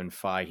next Kevin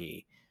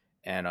Feige,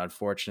 and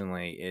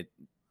unfortunately,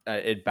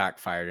 it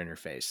backfired in her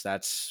face.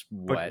 That's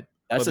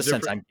the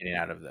sense I'm getting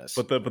out of this.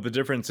 But the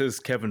difference is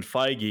Kevin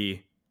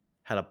Feige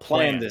had a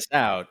plan. Planned this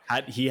out.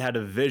 He had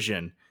a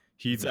vision.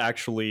 He's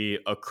actually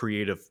a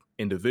creative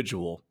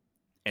individual,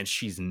 and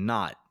she's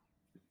not.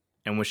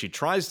 And when she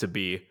tries to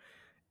be,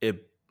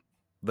 it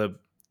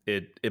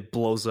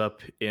blows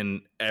up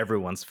in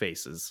everyone's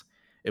faces.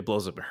 It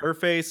blows up in her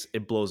face,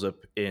 it blows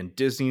up in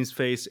Disney's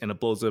face, and it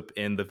blows up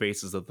in the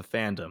faces of the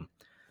fandom.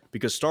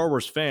 Because Star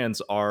Wars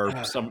fans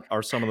are some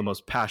of the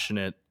most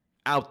passionate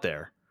out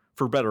there,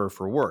 for better or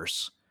for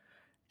worse.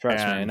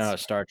 Trust me, I know how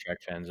Star Trek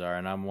fans are,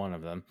 and I'm one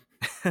of them.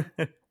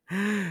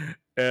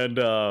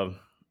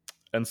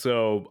 And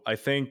so I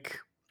think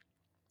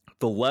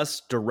the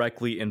less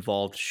directly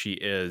involved she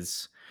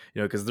is,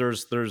 because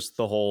there's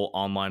the whole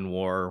online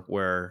war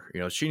where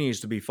she needs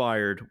to be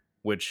fired,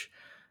 which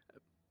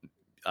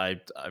I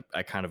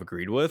kind of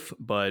agreed with.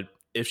 But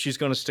if she's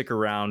going to stick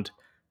around,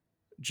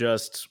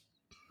 just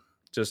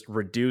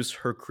reduce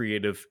her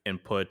creative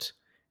input,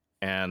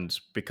 and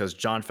because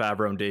Jon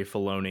Favreau and Dave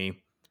Filoni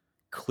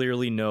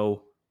clearly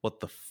know what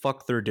the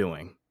fuck they're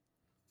doing,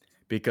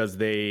 because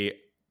the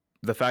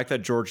fact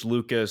that George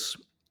Lucas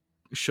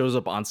shows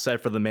up on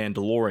set for The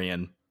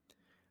Mandalorian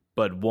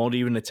but won't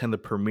even attend the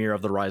premiere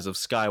of The Rise of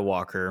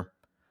Skywalker,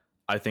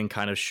 I think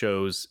kind of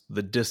shows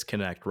the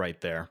disconnect right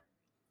there.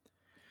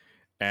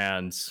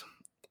 And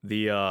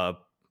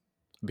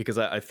because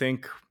I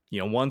think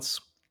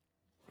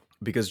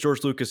because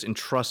George Lucas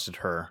entrusted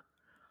her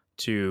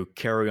to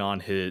carry on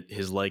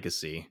his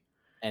legacy,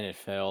 and it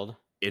failed.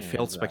 It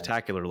failed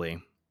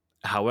spectacularly.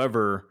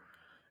 However,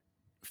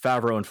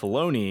 Favreau and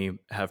Filoni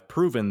have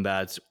proven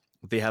that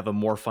they have a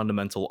more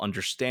fundamental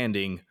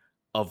understanding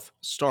of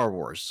Star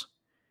Wars.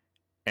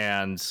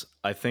 And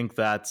I think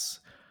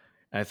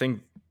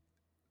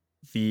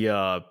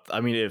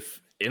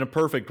if in a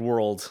perfect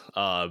world,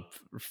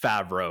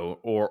 Favreau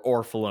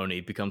or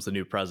Filoni becomes the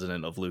new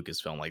president of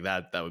Lucasfilm, like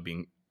that would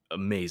be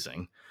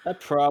amazing.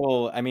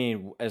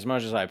 As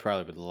much as I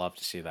probably would love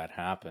to see that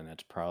happen,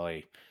 it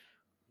probably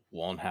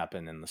won't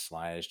happen in the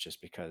slightest,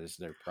 just because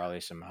there are probably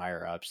some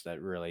higher ups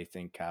that really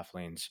think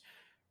Kathleen's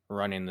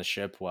running the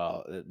ship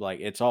well.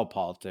 Like, it's all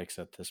politics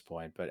at this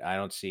point, but I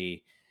don't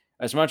see,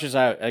 as much as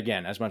I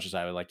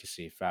would like to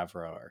see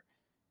Favreau or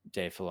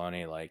Dave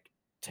Filoni like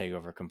take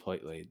over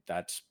completely,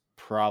 that's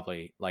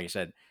probably, like I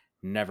said,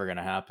 never going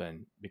to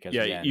happen, because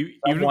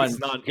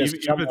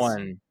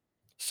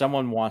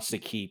someone wants to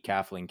keep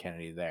Kathleen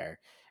Kennedy there,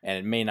 and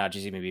it may not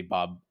just even be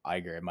Bob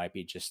Iger. It might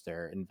be just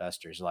their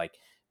investors. Like,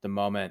 the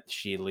moment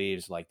she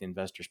leaves, like, the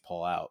investors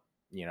pull out,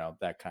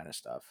 that kind of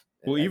stuff.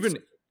 Well,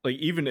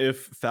 even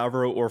if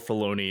Favreau or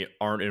Filoni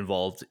aren't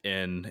involved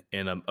in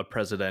a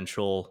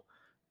presidential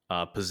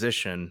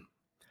position,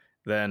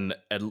 then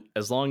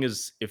as long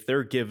as if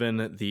they're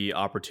given the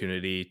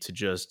opportunity to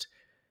just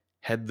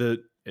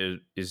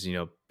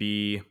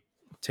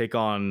take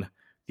on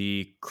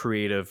the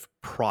creative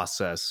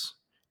process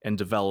and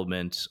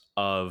development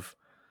of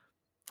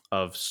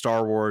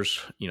Star Wars,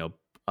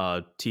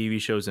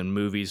 TV shows and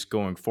movies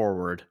going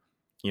forward,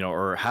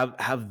 or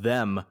have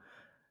them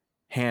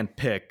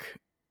handpick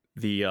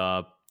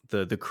the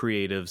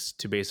creatives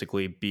to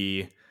basically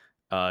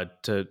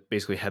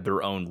head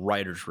their own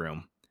writer's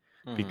room,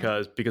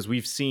 because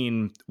we've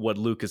seen what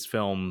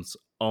Lucasfilm's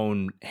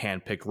own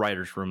handpicked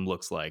writer's room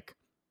looks like,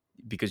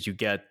 because you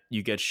get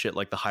shit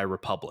like the High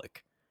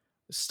Republic,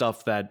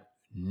 stuff that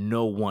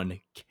no one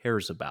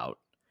cares about,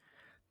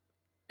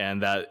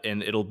 and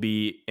it'll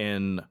be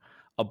in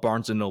a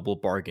Barnes and Noble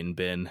bargain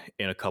bin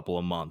in a couple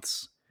of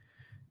months.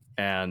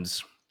 And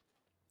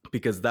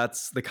because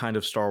that's the kind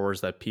of Star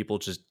Wars that people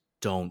just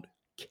don't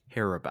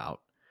care about,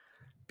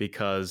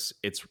 because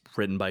it's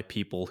written by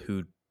people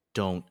who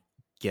don't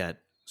get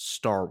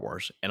Star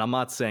Wars. And I'm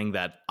not saying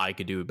that I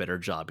could do a better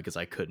job, because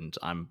I couldn't.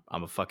 I'm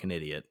a fucking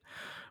idiot.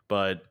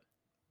 But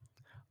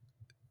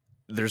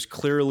there's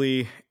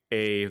clearly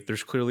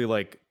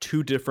like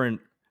two different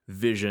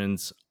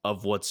visions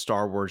of what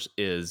Star Wars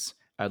is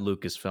at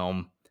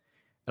Lucasfilm.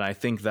 And I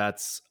think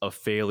that's a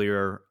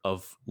failure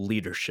of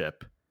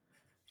leadership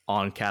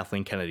on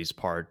Kathleen Kennedy's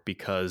part,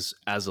 because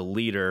as a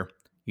leader,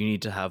 you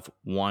need to have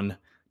one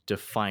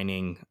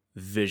defining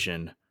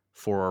vision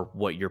for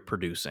what you're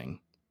producing.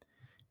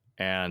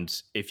 And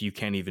if you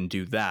can't even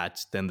do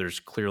that, then there's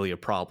clearly a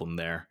problem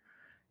there.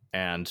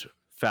 And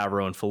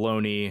Favreau and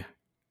Filoni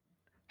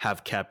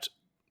have kept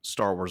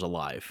Star Wars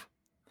alive.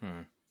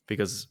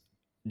 Because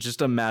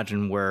just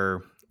imagine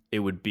where it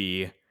would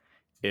be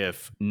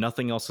if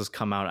nothing else has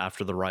come out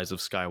after The Rise of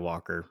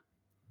Skywalker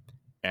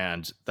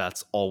and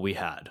that's all we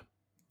had.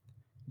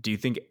 Do you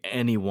think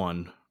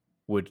anyone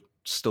would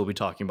still be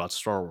talking about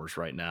Star Wars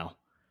right now,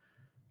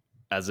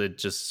 as it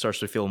just starts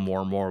to feel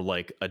more and more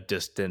like a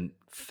distant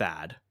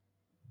fad?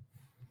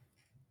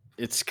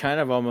 It's kind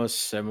of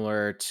almost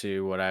similar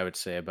to what I would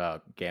say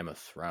about Game of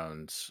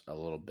Thrones a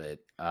little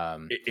bit.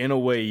 In a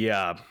way,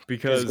 yeah,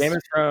 because Game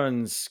of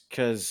Thrones,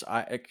 because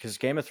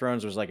Game of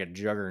Thrones was like a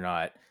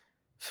juggernaut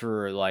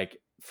for like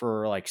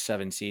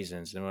 7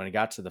 seasons, and when it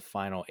got to the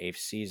final 8th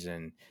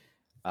season,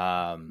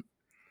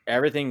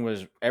 everything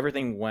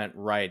went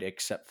right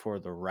except for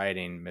the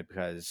writing,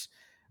 because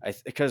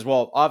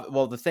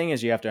the thing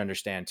is, you have to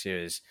understand too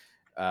is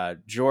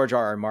George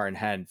R.R. Martin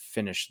hadn't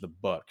finished the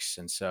books,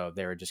 and so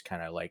they were just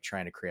kind of like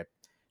trying to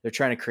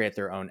create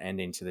their own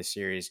ending to the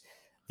series.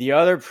 The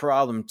other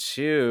problem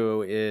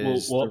too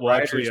is George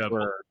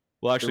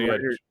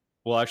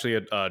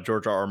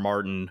R.R.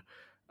 Martin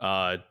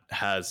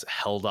has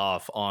held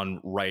off on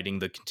writing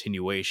the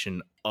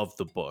continuation of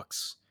the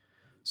books.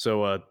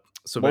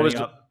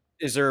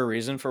 Is there a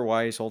reason for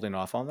why he's holding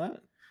off on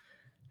that?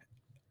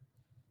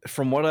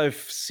 From what I've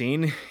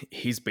seen,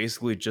 he's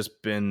basically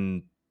just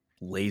been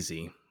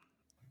lazy.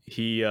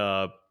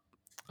 I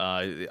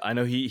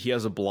know he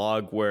has a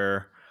blog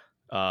where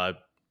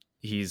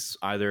he's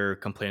either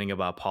complaining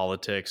about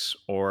politics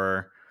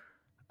or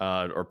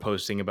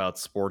posting about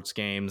sports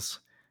games,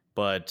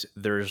 but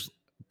there's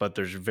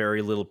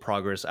very little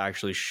progress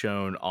actually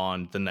shown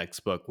on the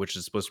next book, which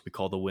is supposed to be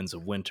called The Winds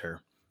of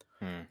Winter.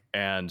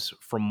 And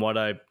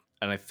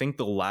I think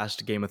the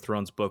last Game of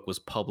Thrones book was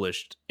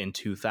published in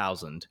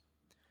 2000.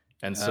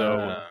 And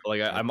so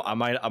I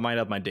might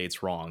have my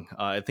dates wrong.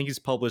 I think he's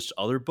published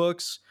other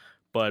books,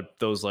 but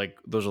those are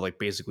like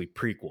basically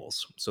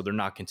prequels. So they're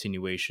not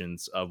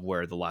continuations of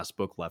where the last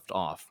book left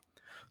off.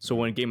 So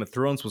when Game of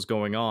Thrones was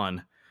going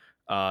on,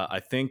 I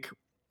think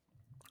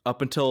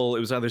up until it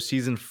was either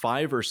season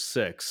 5 or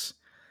 6,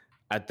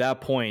 at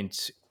that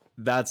point,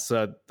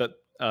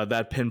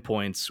 that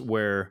pinpoints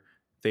where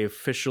they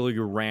officially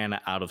ran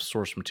out of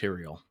source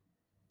material.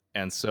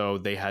 And so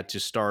they had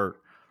to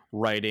start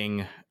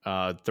writing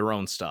their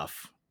own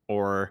stuff,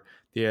 or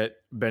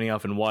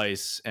Benioff and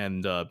Weiss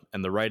and the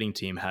writing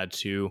team had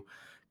to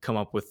come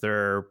up with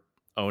their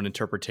own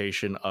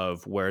interpretation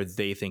of where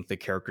they think the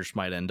characters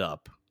might end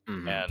up.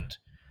 And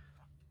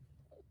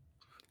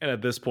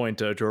at this point,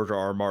 George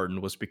R.R. Martin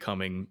was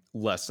becoming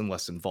less and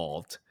less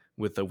involved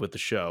with the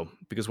show,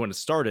 because when it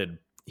started,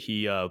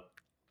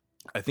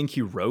 I think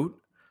he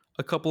wrote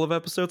a couple of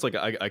episodes. Like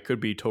I could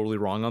be totally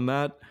wrong on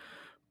that,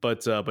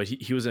 but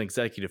he was an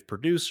executive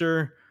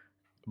producer.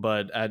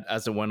 But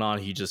as it went on,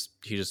 he just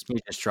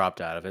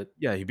dropped out of it.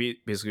 Yeah, he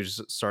basically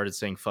just started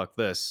saying "fuck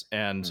this."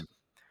 And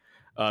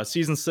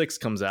season 6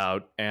 comes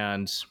out,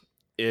 and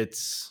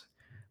it's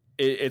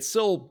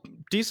still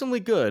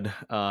decently good.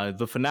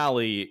 The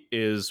finale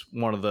is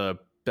one of the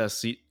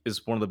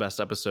best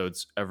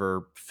episodes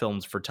ever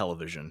filmed for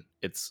television.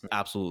 It's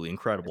absolutely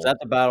incredible. Is that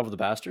the Battle of the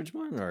Bastards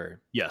one,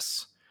 or?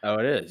 Yes. Oh,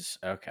 it is.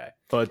 Okay.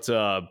 But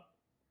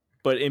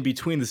in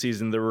between the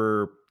season, there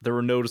were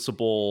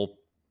noticeable,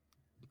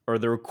 or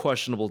there were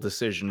questionable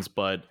decisions,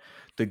 but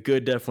the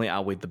good definitely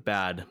outweighed the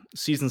bad.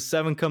 Season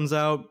 7 comes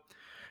out,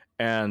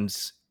 and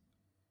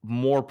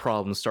more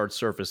problems start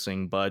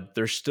surfacing, but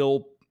there's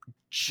still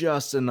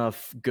just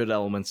enough good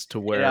elements to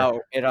where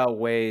it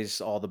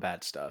outweighs all the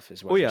bad stuff.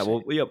 Is what?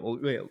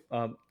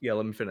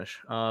 Let me finish.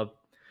 But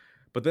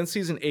then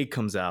season 8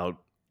 comes out,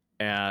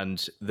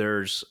 and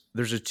there's a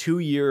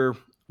 2-year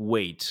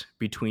wait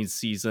between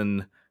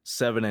season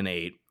 7 and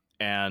 8,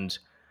 and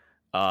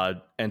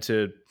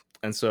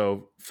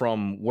so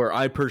from where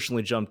I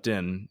personally jumped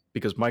in,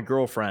 because my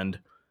girlfriend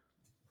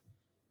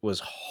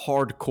was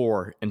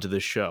hardcore into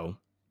this show.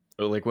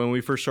 Like when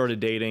we first started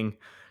dating,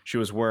 she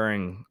was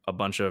wearing a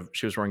bunch of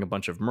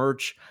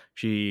merch.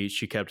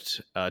 She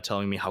kept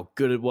telling me how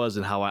good it was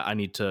and how I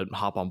need to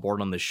hop on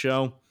board on this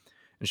show,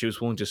 and she was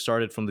willing to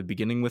start it from the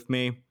beginning with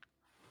me.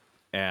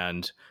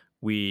 And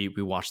we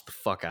watched the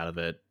fuck out of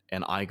it,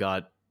 and I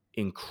got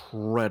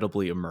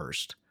incredibly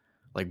immersed,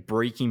 like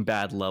Breaking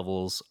Bad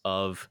levels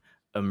of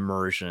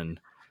immersion,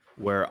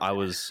 where I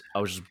was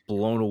just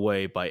blown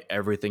away by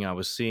everything I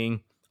was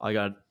seeing. I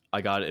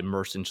got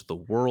immersed into the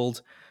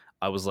world.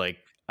 I was like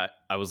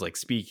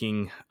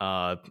speaking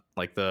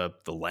like the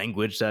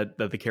language that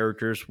the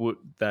characters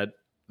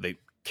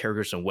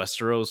in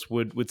Westeros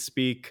would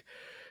speak,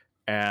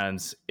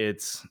 and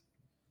it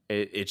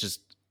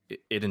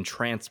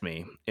entranced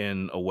me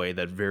in a way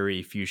that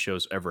very few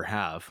shows ever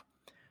have.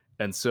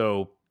 And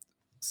so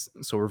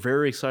we're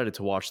very excited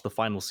to watch the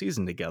final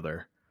season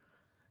together.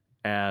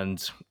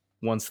 And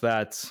once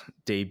that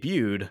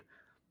debuted,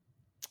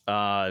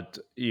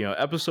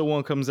 episode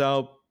 1 comes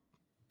out.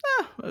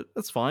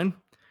 That's fine.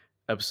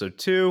 Episode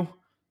 2,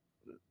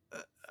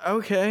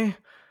 Okay.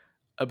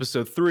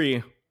 Episode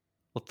 3.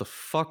 What the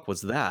fuck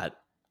was that?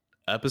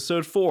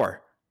 Episode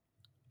 4.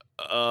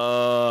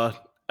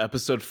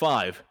 Episode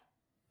 5.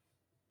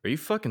 Are you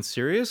fucking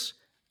serious?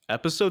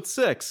 Episode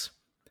 6.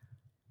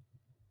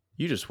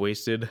 You just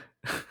wasted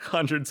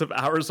hundreds of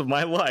hours of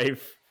my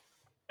life.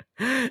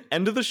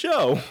 End of the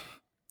show.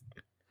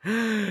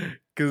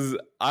 Because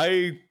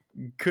I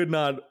could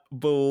not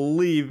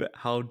believe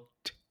how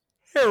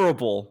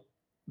terrible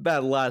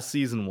that last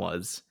season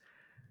was.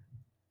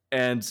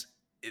 And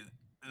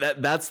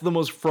that's the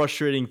most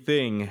frustrating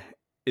thing,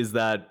 is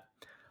that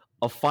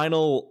a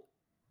final,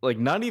 like,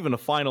 not even a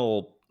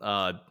final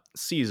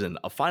season,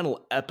 a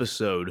final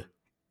episode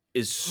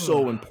is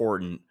so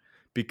important,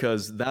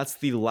 because that's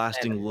the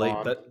lasting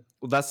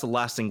that's the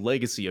lasting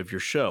legacy of your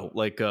show.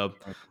 Like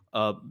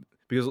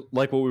because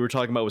like what we were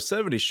talking about with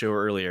 70s Show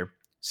earlier,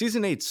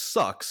 season 8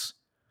 sucks,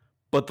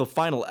 but the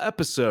final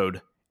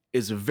episode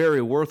is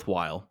very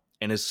worthwhile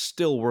and is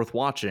still worth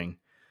watching,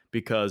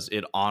 because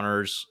it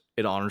honors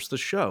the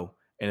show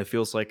and it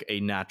feels like a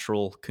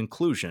natural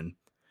conclusion.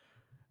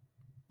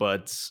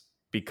 But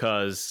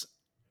because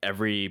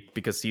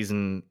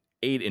season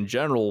 8 in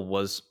general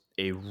was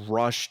a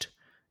rushed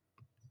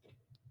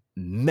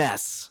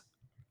mess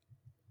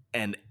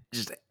and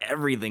just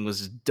everything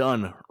was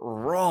done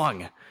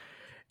wrong,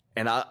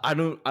 and I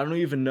don't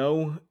even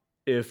know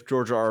if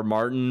George R. R.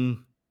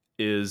 Martin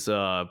is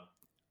I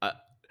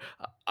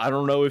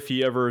don't know if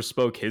he ever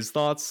spoke his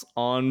thoughts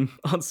on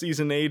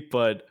season 8,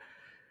 but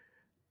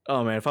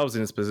oh man, if I was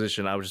in his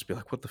position, I would just be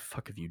like, what the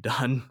fuck have you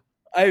done?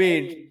 I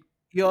mean,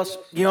 you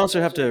also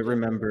have to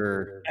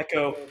remember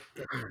Echo.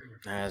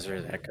 There's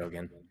the echo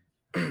again.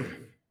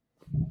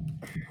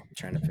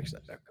 Trying to fix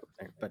that echo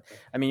thing, but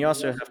I mean, you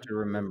also have to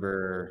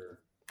remember.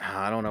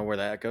 I don't know where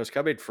that echo's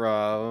coming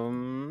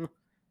from.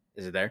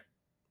 Is it there?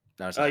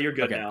 No, it's not. You're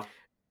good Okay. now.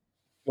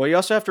 Well, you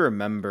also have to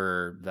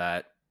remember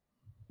that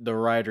the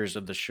writers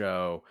of the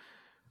show,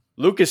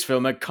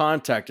 Lucasfilm, had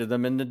contacted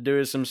them into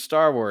doing some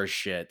Star Wars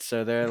shit.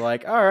 So they're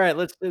like, all right,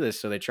 let's do this.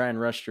 So they try and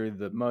rush through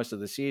most of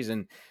the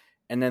season.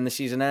 And then the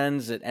season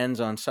ends. It ends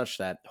on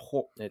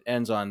it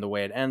ends on the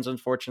way it ends,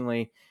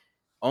 unfortunately,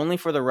 only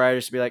for the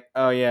writers to be like,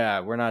 oh yeah,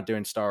 we're not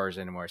doing Star Wars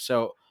anymore.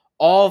 So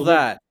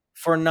that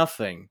for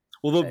nothing.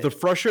 Well, the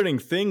frustrating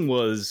thing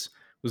was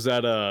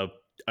that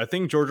I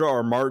think George R.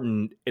 R.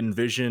 Martin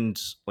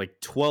envisioned like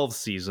 12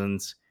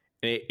 seasons,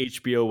 and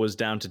HBO was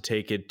down to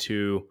take it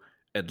to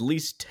at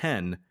least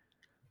 10.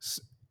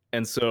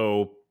 And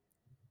so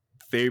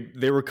they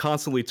were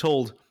constantly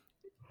told,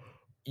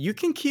 you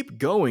can keep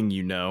going,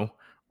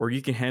 or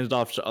you can hand it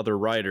off to other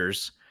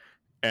writers.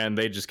 And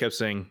they just kept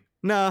saying,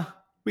 nah,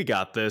 we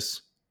got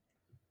this.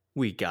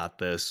 We got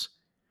this.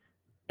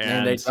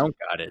 And they don't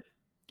got it.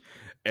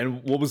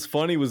 And what was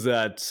funny was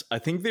that I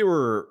think they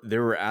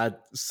were at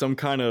some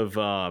kind of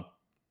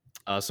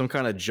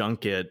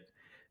junket,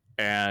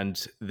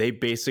 and they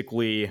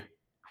basically,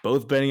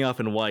 both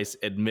Benioff and Weiss,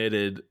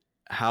 admitted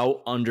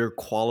how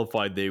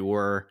underqualified they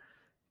were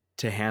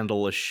to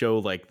handle a show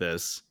like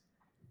this.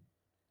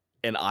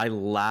 And I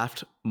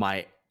laughed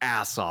my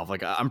ass off.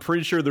 Like, I'm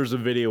pretty sure there's a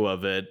video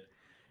of it,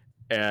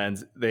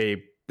 and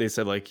they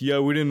said like, yeah,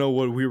 we didn't know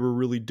what we were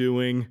really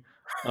doing.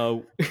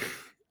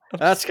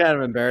 That's kind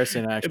of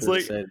embarrassing, actually. It's like,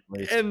 to say at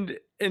least.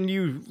 and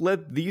you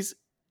let these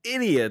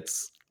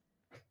idiots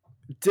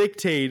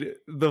dictate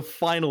the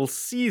final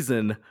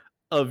season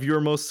of your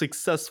most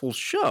successful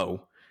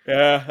show.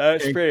 Yeah,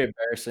 that's pretty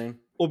embarrassing.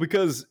 Well,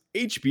 because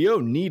HBO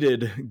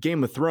needed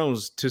Game of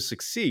Thrones to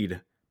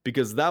succeed,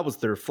 because that was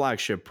their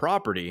flagship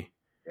property.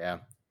 Yeah.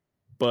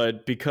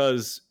 But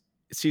because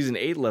season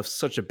 8 left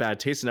such a bad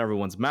taste in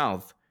everyone's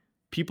mouth,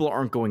 people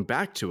aren't going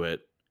back to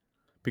it.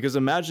 Because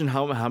imagine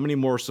how many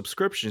more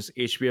subscriptions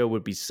HBO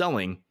would be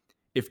selling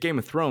if Game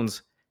of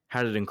Thrones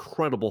had an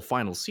incredible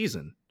final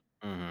season.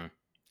 Mm-hmm.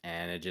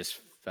 And it just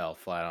fell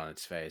flat on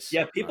its face.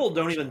 Yeah, people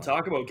don't even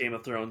talk about Game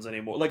of Thrones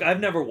anymore. Like, I've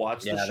never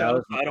watched the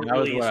show, so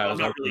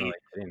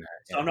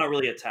I'm not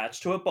really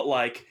attached to it. But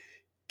like,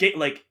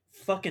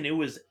 fucking, it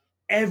was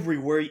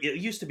everywhere. It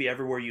used to be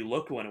everywhere you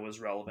looked when it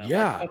was relevant.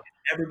 Yeah. Like,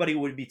 everybody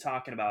would be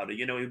talking about it.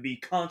 It would be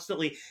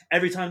constantly,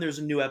 every time there's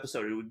a new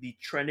episode, it would be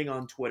trending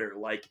on Twitter.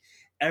 Like,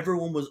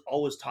 everyone was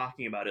always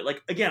talking about it.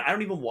 Like, again, I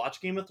don't even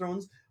watch Game of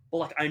Thrones, but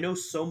like, I know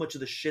so much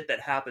of the shit that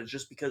happens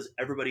just because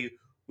everybody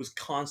was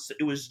constant.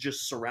 It was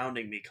just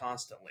surrounding me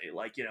constantly.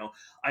 Like,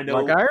 I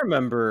know, like, I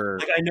remember,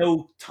 like, I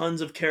know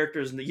tons of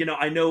characters, and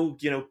I know,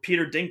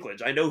 Peter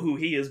Dinklage. I know who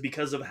he is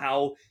because of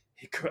how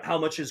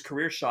much his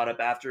career shot up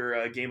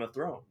after Game of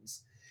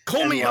Thrones.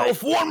 Call me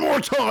Elf one more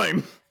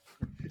time.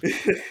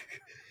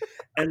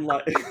 And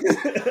like,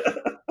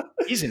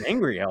 he's an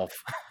angry elf.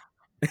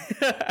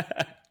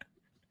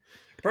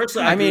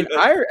 Personally,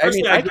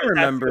 I can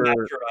remember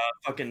after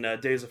fucking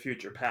Days of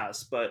Future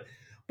Past, but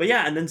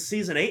yeah, and then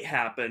season 8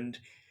 happened,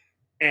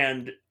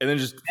 and then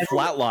just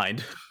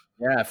flatlined.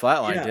 Yeah,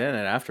 flatlined in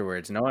it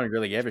afterwards. No one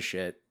really gave a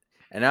shit.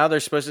 And now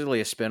there's supposedly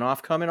a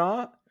spinoff coming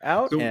out.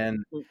 So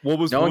and what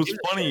was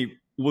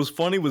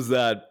funny was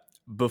that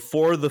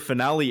before the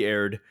finale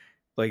aired,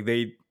 like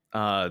they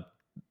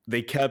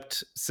they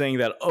kept saying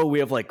that, oh, we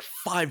have like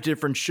 5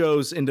 different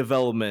shows in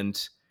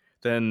development.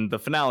 Then the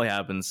finale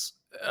happens.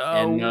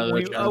 And none of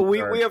those shows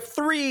We have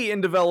 3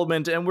 in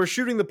development, and we're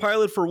shooting the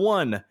pilot for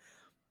 1.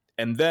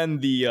 And then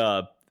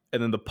the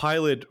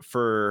pilot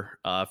for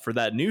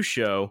that new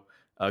show,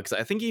 because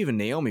I think even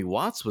Naomi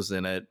Watts was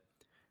in it.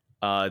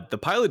 The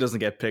pilot doesn't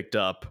get picked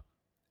up,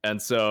 and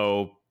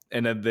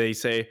then they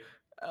say,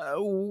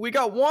 we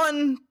got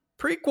 1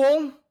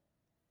 prequel.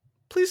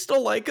 Please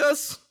still like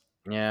us.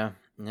 Yeah,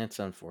 it's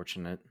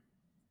unfortunate.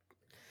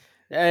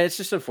 Yeah, it's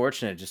just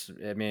unfortunate. It's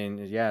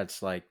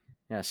like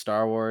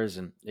Star Wars,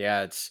 and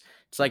it's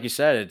like you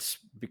said, it's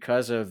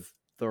because of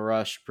the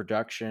rush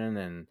production,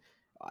 and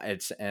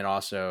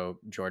also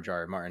George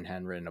R. R. Martin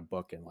hadn't written a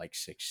book in like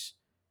since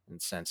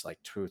like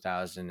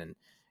 2000, and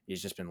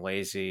he's just been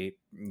lazy.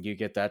 You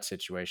get that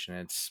situation.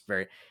 It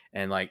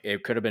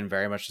could have been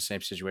very much the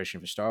same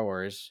situation for Star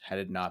Wars had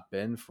it not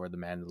been for The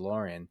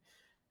Mandalorian.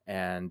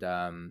 And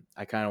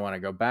I kind of want to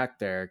go back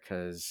there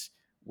because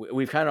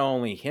we've kind of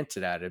only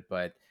hinted at it,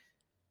 but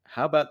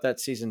how about that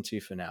season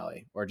 2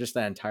 finale, or just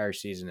that entire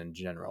season in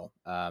general?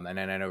 And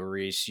then I know,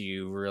 Reese,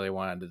 you really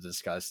wanted to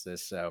discuss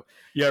this. So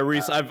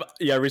Reese,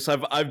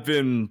 I've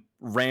been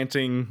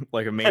ranting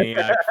like a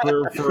maniac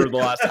for the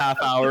last half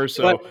hour.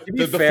 So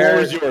the floor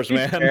is yours,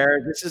 man.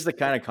 This is the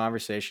kind of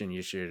conversation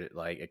you should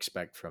like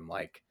expect from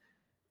like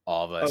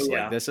all of us.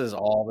 This is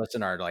all of us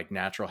in our like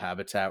natural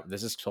habitat.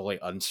 This is totally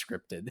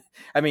unscripted.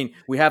 I mean,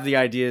 we have the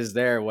ideas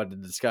there, what to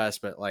discuss,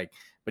 but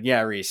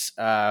Reese,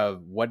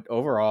 what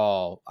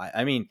overall,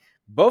 I mean,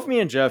 both me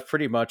and Jeff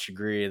pretty much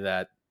agree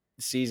that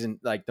The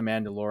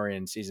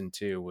Mandalorian season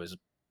 2 was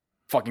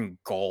fucking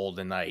gold.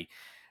 And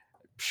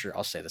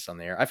I'll say this on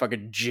the air, I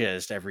fucking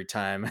jizzed every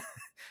time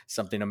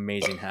something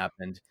amazing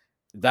happened.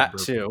 That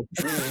too.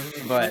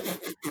 But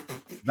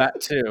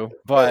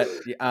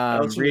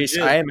Reese,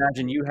 I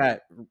imagine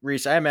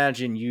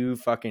you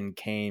fucking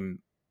came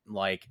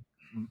like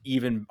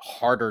even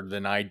harder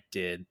than I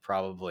did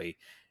probably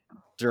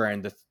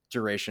during the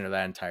duration of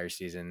that entire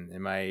season.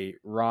 Am I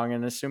wrong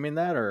in assuming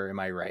that, or am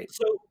I right?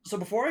 So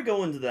before I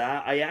go into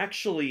that, I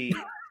actually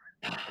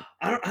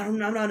I'm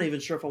not even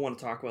sure if I want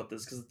to talk about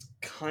this because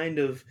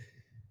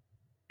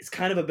it's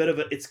kind of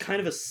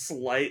a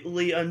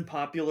slightly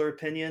unpopular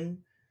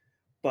opinion,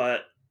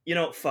 but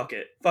fuck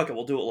it,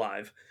 we'll do it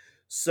live.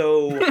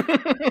 So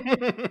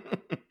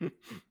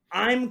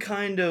I'm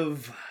kind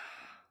of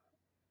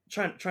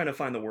trying to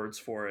find the words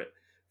for it.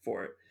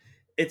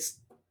 It's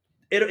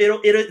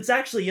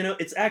actually going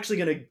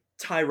to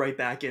tie right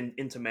back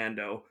into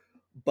Mando,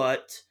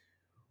 but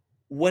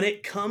when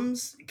it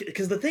comes,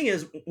 because the thing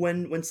is,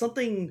 when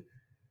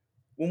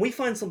we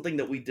find something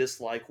that we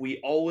dislike, we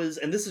always,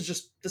 and this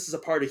is a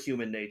part of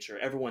human nature,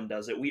 everyone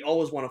does it, we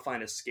always want to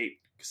find a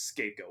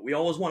scapegoat. We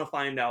always want to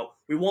find out,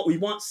 we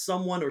want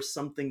someone or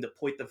something to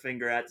point the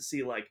finger at, to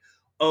see like,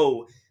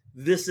 oh,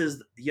 this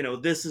is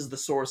the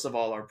source of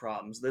all our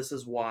problems. This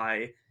is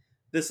why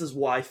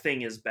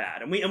thing is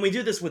bad. And we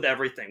do this with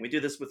everything. We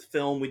do this with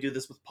film, we do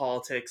this with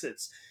politics.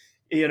 It's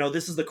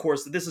this is the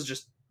course, this is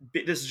just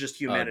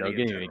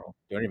humanity in general.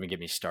 Don't even get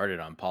me started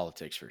on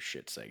politics, for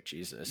shit's sake.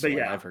 Jesus. But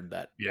I've heard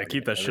that. Yeah,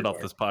 keep that shit off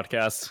this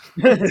podcast.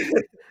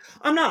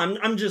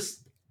 I'm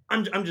just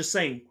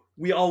saying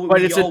we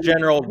always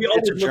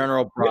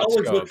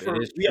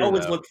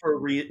look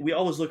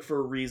for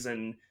a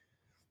reason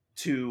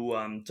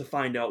to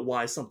find out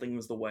why something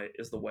is the way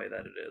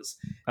that it is.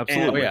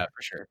 Absolutely. Yeah,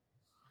 for sure.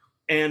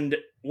 And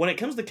when it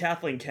comes to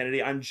Kathleen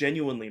Kennedy, I'm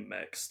genuinely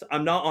mixed.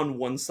 I'm not on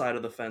one side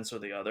of the fence or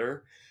the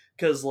other,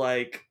 because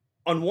like,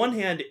 on one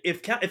hand,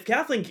 if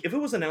it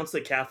was announced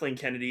that Kathleen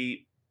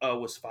Kennedy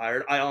was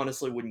fired, I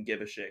honestly wouldn't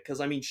give a shit, because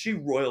I mean, she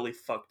royally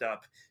fucked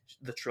up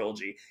the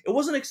trilogy. It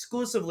wasn't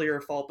exclusively her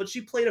fault, but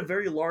she played a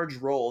very large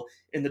role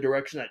in the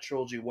direction that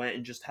trilogy went,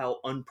 and just how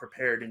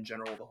unprepared in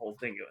general the whole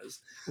thing was.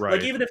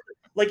 Right. Even if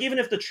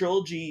the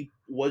trilogy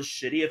was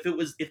shitty,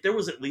 if there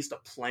was at least a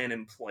plan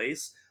in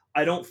place,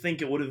 I don't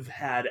think it would have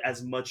had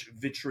as much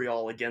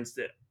vitriol against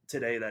it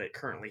today that it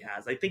currently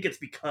has. I think it's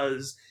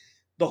because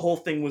the whole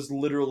thing was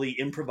literally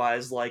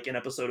improvised, like an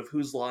episode of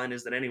Whose Line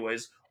Is It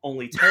Anyways,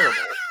 only terrible.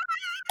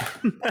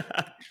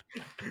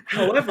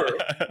 However,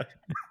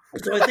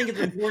 so I think it's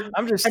important.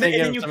 I'm just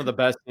thinking of some of the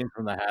best scenes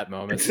from the Hat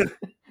moments.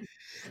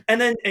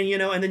 and then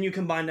you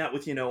combine that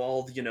with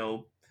all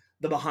the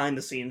behind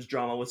the scenes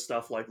drama with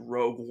stuff like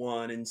Rogue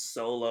One and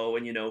Solo,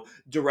 and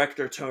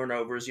director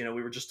turnovers. We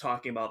were just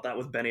talking about that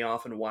with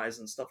Benioff and Wise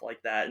and stuff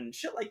like that, and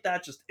shit like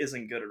that just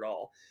isn't good at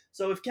all.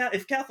 So if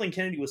Kathleen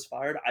Kennedy was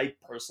fired, I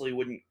personally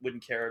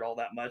wouldn't care at all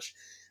that much.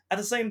 At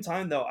the same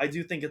time, though, I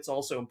do think it's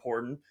also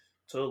important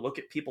to look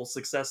at people's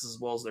successes as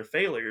well as their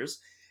failures.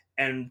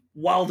 And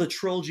while the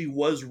trilogy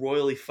was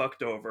royally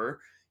fucked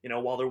over,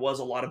 while there was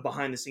a lot of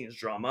behind the scenes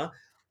drama,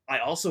 I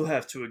also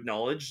have to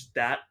acknowledge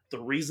that the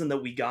reason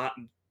that we got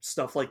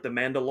stuff like The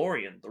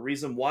Mandalorian, the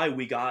reason why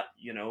we got,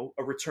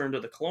 a return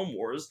to the Clone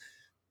Wars,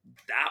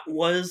 that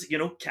was,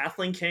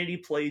 Kathleen Kennedy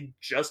played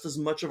just as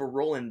much of a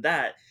role in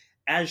that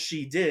as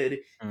she did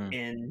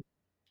in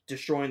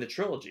destroying the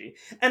trilogy.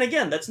 And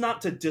again, that's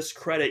not to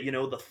discredit,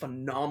 the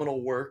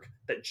phenomenal work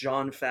that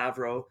Jon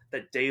Favreau,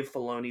 that Dave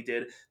Filoni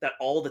did, that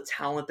all the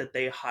talent that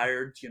they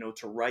hired, to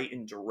write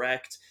and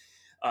direct,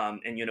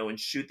 and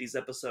shoot these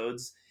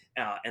episodes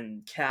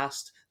and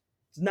cast.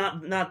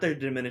 Not there to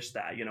diminish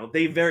that.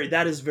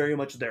 That is very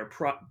much their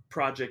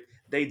project.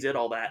 They did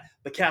all that.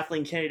 But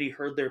Kathleen Kennedy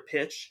heard their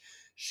pitch.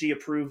 She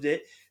approved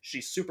it.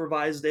 She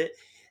supervised it.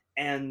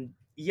 And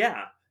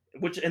yeah,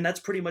 and that's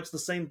pretty much the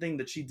same thing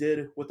that she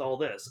did with all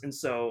this. And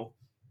so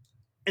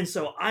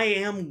I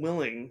am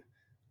willing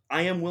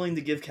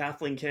to give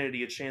Kathleen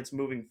Kennedy a chance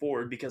moving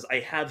forward, because I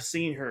have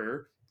seen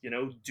her,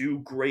 do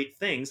great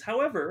things.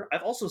 However,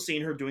 I've also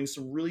seen her doing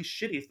some really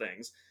shitty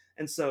things.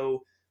 And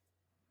so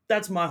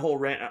that's my whole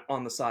rant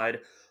on the side.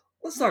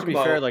 Let's talk To be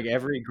about fair, like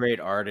every great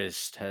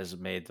artist has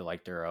made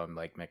their own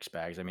like mixed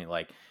bags. I mean,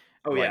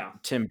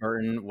 Tim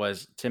Burton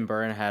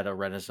had a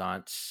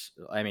renaissance.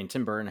 I mean,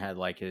 Tim Burton had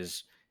like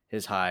his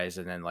highs,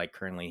 and then like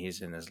currently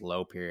he's in his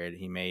low period.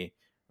 He may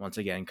once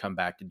again come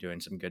back to doing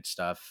some good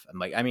stuff. And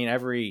like, I mean,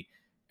 every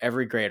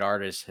great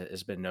artist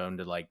has been known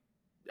to like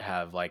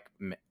have like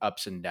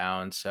ups and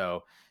downs.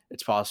 So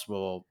it's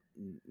possible.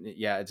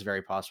 Yeah, it's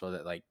very possible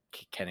that like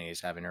Kenny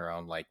is having her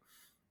own like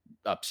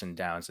ups and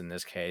downs in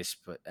this case.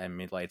 But I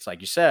mean, like, it's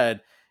like you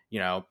said,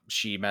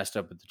 she messed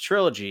up with the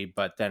trilogy,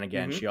 but then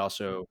again, she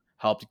also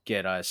helped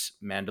get us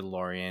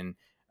Mandalorian.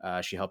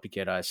 She helped to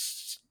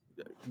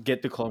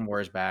get the Clone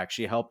Wars back.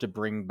 She helped to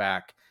bring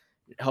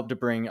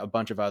a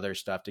bunch of other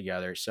stuff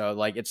together. So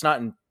like, it's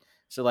not,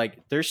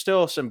 there's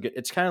still some good,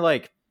 it's kind of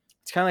like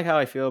how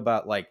I feel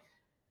about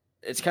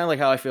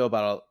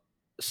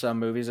some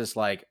movies. It's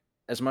like,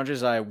 as much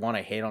as I want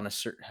to hate on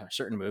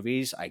certain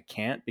movies, I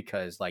can't,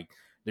 because like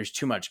there's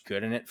too much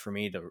good in it for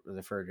me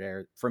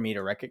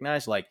to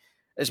recognize. Like,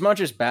 as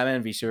much as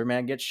Batman v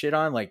Superman gets shit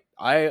on, like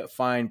I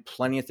find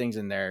plenty of things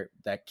in there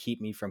that keep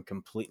me from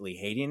completely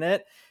hating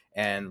it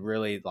and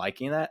really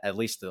liking that, at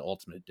least the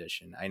Ultimate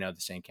Edition. I know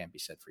the same can't be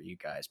said for you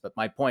guys, but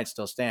my point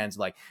still stands.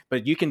 Like,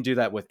 but you can do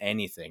that with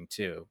anything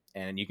too,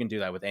 and you can do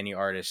that with any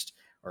artist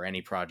or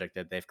any project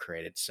that they've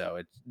created.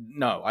 So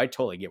I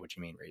totally get what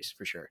you mean, Reese,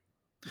 for sure.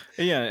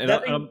 Yeah,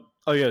 and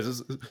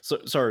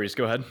sorry, Reese,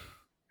 go ahead.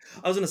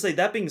 I was going to say,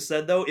 that being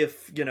said, though,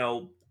 if,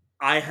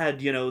 I had,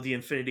 the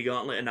Infinity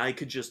Gauntlet and I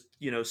could just,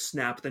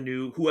 snap the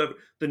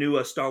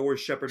new Star Wars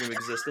Shepherd into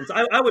existence,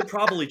 I would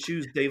probably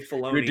choose Dave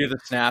Filoni. You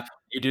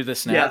do the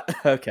snap?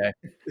 Yeah. Okay.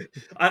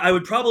 I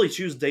would probably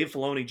choose Dave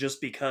Filoni,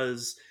 just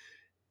because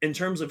in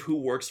terms of who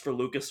works for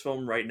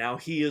Lucasfilm right now,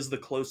 he is the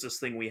closest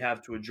thing we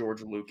have to a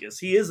George Lucas.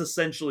 He is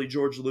essentially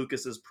George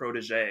Lucas's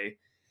protege,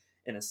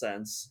 in a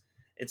sense.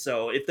 And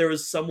so if there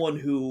was someone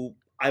who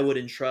I would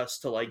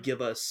entrust to like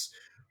give us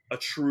a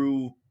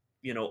true,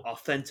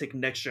 authentic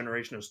next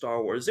generation of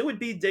Star Wars, it would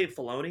be Dave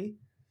Filoni,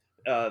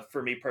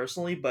 for me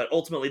personally. But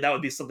ultimately, that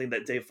would be something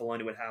that Dave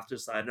Filoni would have to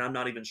decide, and I'm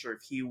not even sure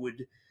if he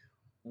would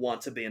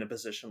want to be in a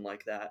position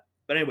like that.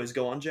 But anyways,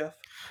 go on, Jeff.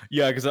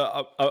 Yeah, because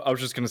I was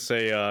just gonna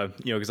say,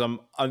 because I'm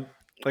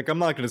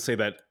not gonna say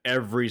that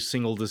every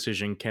single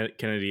decision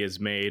Kennedy has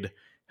made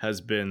has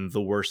been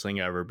the worst thing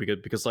ever,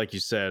 because like you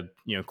said,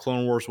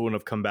 Clone Wars wouldn't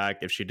have come back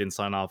if she didn't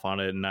sign off on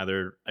it, and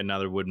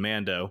neither would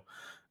Mando.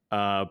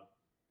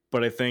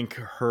 But I think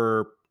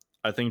because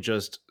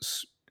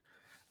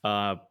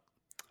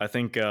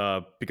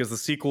the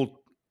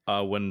sequel,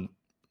 when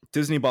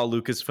Disney bought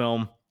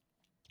Lucasfilm,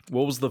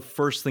 what was the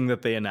first thing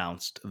that they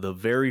announced? The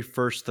very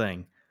first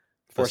thing,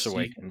 Force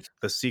Awakens,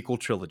 the sequel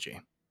trilogy.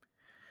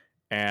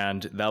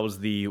 And that was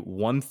the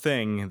one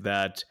thing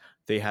that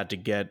they had to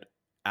get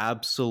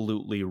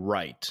absolutely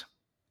right.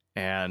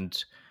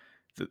 And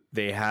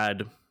they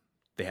had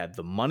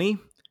the money,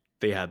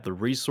 they had the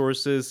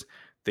resources,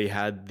 they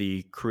had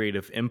the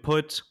creative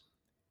input,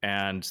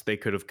 and they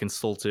could have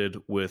consulted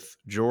with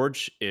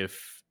George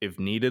if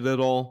needed at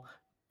all,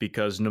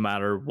 because no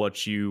matter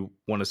what you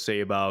want to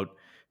say about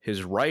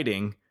his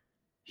writing,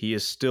 he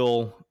is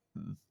still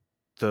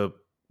the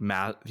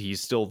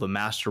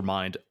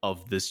mastermind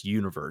of this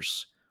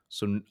universe.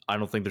 So I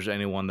don't think there's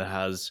anyone that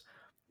has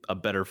a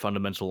better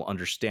fundamental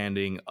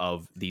understanding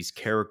of these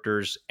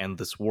characters and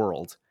this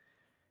world.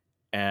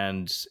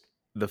 And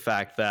the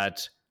fact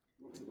that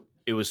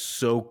it was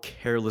so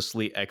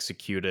carelessly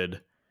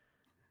executed,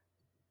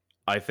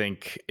 I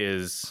think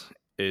it's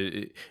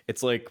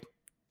like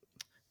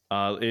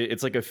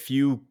a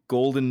few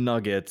golden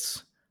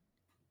nuggets,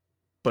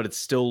 but it's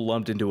still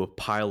lumped into a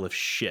pile of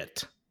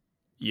shit.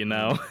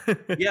 Yeah,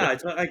 I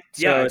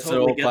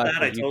totally get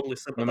that. I totally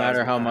sympathize. No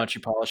matter how that. much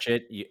you polish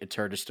it, a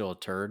turd is still a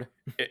turd.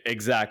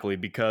 Exactly,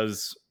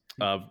 because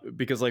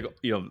like,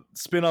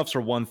 spin-offs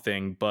are one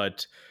thing,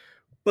 but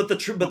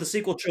the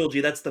sequel trilogy,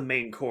 that's the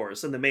main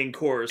course, and the main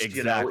course,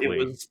 exactly. It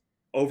was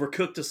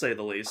overcooked, to say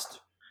the least.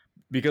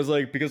 Because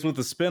with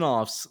the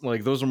spin-offs,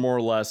 like, those are more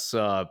or less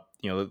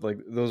like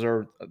those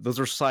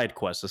are side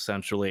quests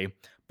essentially,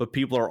 but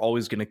people are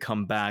always going to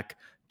come back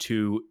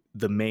to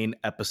the main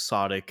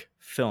episodic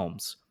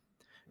films.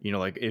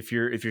 Like if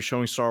you're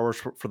showing Star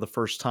Wars for the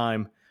first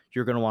time,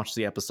 you're going to watch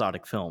the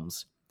episodic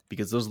films.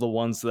 because those are the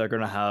ones that are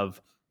going to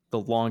have the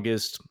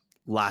longest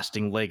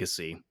lasting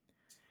legacy.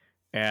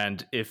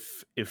 And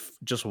if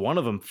just one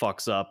of them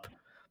fucks up,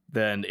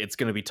 then it's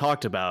going to be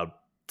talked about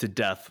to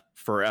death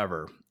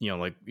forever.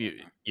 Like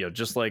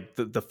just like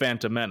the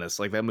Phantom Menace,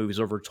 like that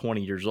movie's over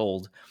 20 years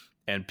old,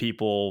 and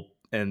people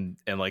and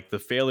like the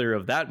failure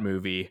of that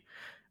movie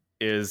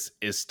is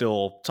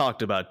still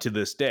talked about to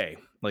this day.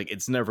 Like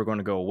it's never going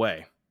to go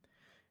away.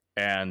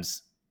 And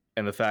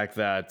the fact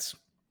that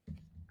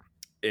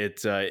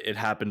it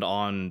happened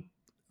on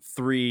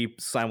 3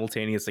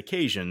 simultaneous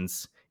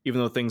occasions,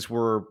 even though things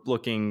were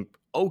looking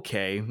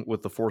okay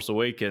with The Force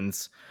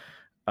Awakens,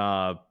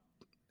 the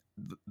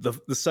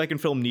second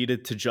film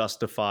needed to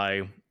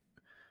justify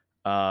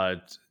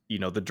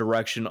the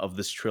direction of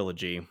this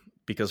trilogy,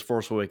 because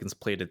Force Awakens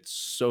played it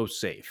so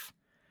safe.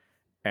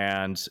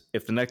 And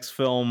if the next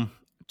film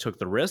took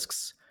the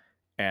risks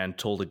and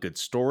told a good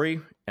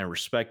story and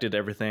respected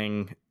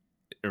everything,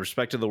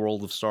 respected the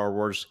world of Star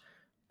Wars,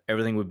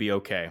 everything would be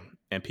okay,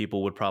 and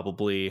people would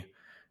probably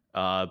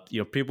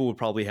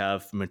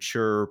have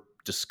mature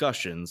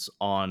discussions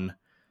on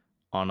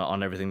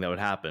everything that would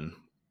happen.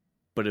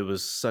 But it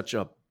was such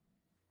a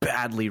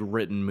badly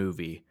written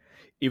movie,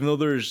 even though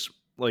there's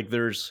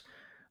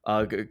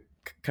kind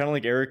of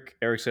like Eric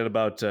said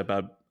about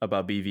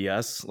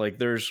BVS, like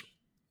there's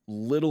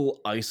little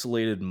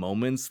isolated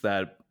moments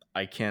that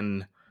I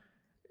can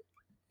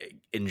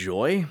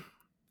enjoy,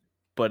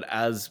 but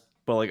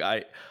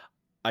I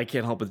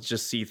can't help but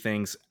just see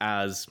things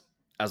as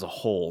a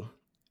whole.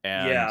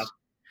 And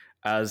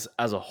as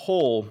a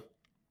whole,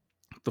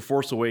 The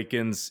Force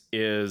Awakens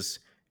is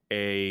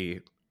a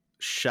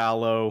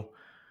shallow,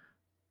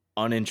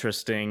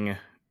 uninteresting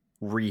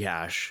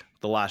rehash.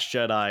 The Last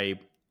Jedi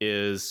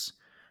is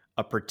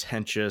a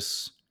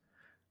pretentious,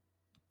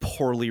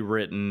 poorly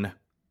written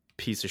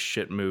piece of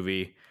shit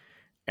movie,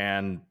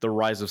 and The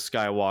Rise of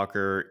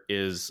Skywalker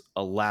is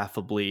a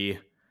laughably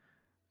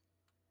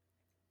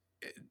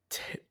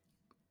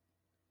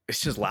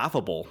it's just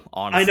laughable,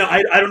 honestly.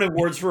 I know. I don't have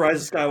words for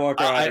Rise of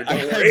Skywalker either. I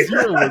have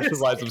 0 words for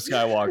Rise of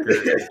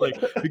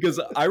Skywalker. Because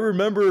I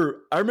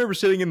remember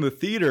sitting in the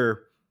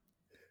theater,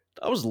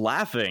 I was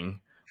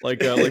laughing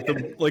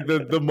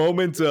the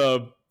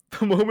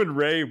moment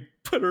Rey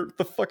put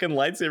the fucking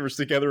lightsabers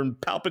together and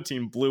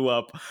Palpatine blew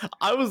up.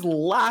 I was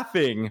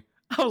laughing.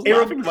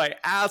 Laughing my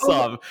ass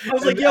off. I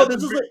was like, yo,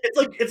 this is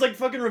it's like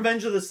fucking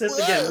Revenge of the Sith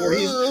again, where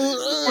he's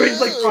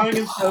like crying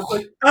and stuff,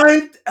 like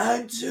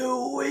I'm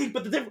too weak.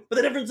 But the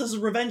difference is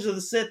Revenge of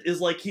the Sith is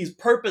like he's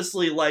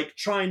purposely like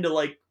trying to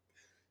like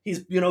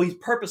he's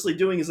purposely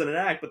doing as an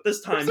act, but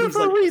this time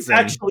he's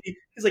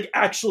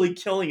actually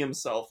killing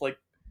himself. Like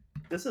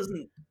this is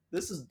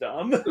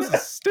dumb. This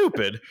is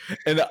stupid.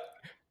 And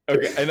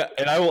okay,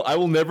 and I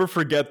will never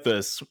forget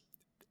this.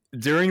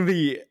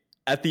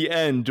 At the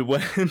end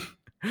when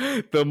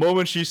the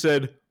moment she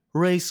said,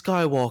 Rey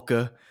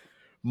Skywalker,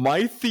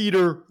 my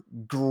theater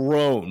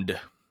groaned.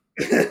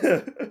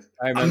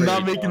 I'm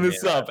not making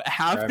this up.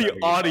 Half the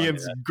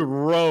audience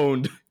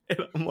groaned. And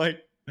I'm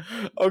like,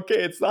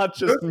 okay, it's not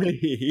just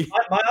me.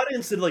 My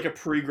audience did like a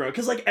pre-groan.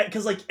 Because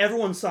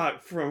everyone saw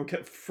it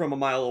from a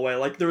mile away.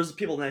 Like there was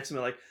people next to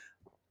me like,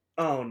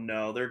 oh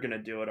no, they're going to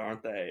do it,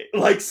 aren't they?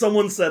 Like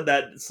someone said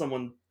that.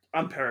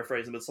 I'm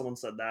paraphrasing, but someone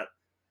said that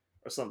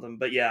or something.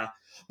 But yeah,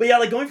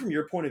 like going from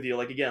your point of view,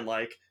 like again,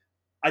 like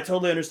I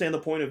totally understand the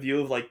point of view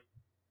of like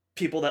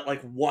people that like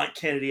want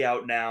Kennedy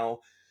out now.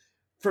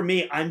 For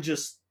me, I'm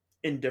just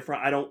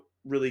indifferent. I don't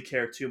really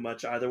care too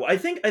much either way. I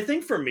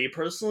think for me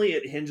personally,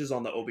 it hinges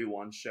on the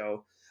Obi-Wan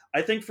show.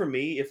 I think for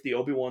me, if the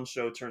Obi-Wan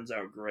show turns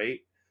out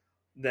great,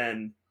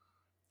 then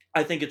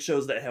I think it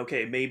shows that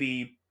okay,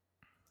 maybe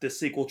the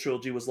sequel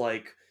trilogy was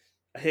like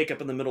a hiccup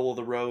in the middle of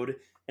the road,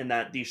 and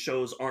that these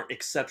shows aren't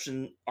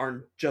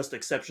just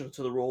exceptions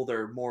to the rule,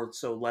 they're more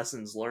so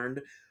lessons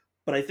learned.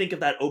 But I think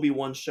of that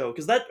Obi-Wan show,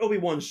 because that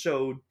Obi-Wan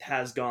show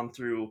has gone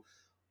through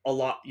a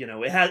lot,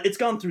 it's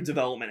gone through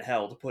development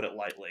hell, to put it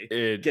lightly.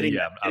 Getting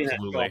that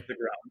show off the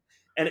ground.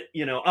 And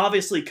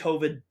obviously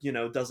COVID,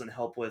 doesn't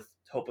help with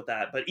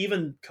that. But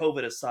even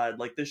COVID aside,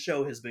 like this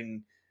show has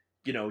been,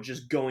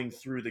 just going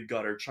through the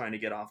gutter trying to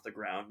get off the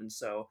ground. And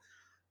so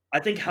I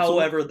think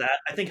however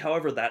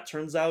that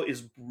turns out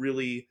is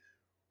really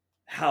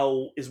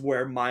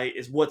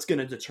what's going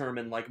to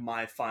determine like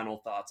my final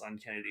thoughts on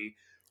Kennedy.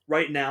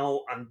 Right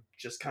now, I'm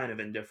just kind of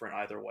indifferent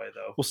either way,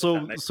 though. Well,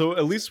 so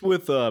at least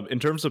with in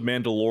terms of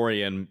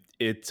Mandalorian,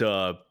 it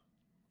at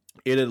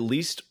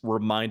least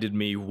reminded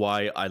me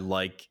why I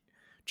like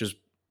just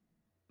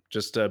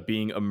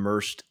being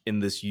immersed in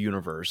this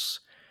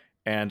universe,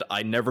 and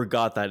I never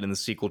got that in the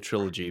sequel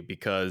trilogy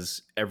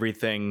because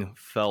everything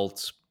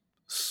felt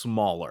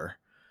smaller.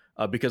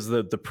 Because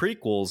the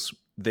prequels,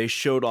 they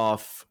showed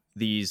off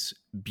these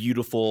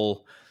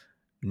beautiful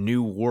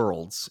new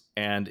worlds,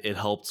 and it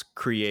helped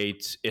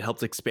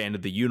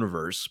expand the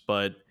universe.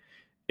 But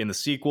in the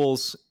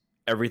sequels,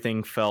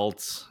 everything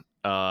felt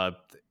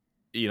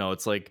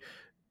it's like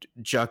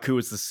Jakku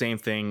is the same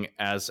thing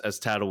as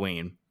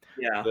Tatooine.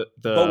 Yeah,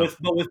 the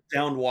but with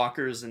downed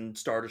walkers and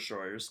star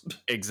destroyers.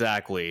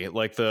 exactly,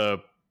 like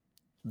the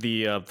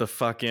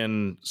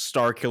fucking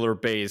Star Killer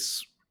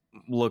base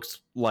looks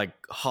like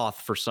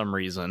Hoth for some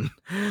reason.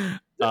 They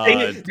Uh,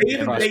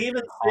 even and they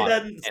even say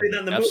that in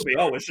the Death movie.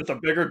 Oh, it's just a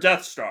bigger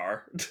Death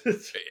Star.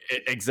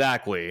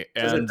 exactly,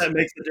 Because and that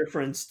makes a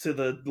difference to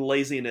the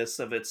laziness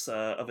of its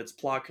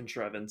plot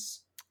contrivance.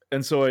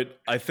 so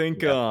I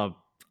think I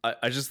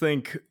just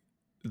think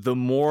the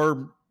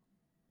more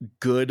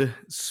good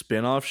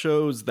spin-off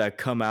shows that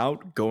come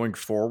out going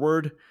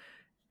forward,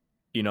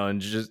 and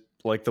just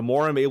like the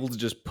more I'm able to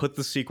just put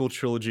the sequel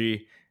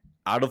trilogy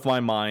out of my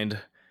mind,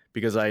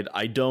 because I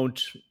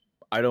don't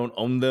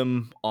own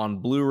them on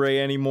Blu-ray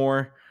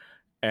anymore,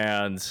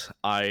 and it's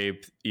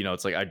like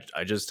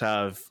I just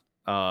have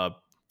I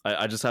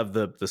just have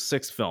the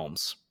 6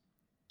 films,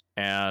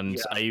 and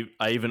Yeah.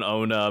 I even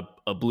own a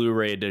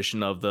Blu-ray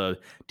edition of the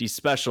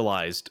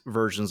despecialized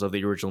versions of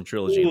the original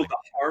trilogy. Ooh, Like, the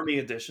Army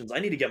editions. I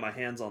need to get my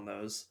hands on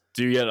those.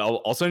 dude, yeah,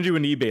 I'll send you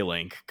an eBay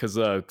link, because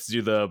the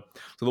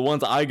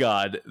ones I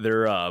got,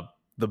 they're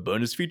the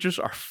bonus features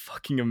are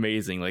fucking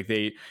amazing. Like,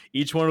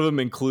 each one of them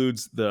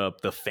includes the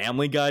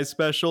Family Guy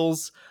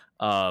specials,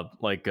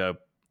 like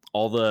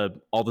all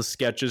the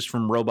sketches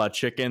from Robot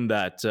Chicken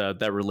that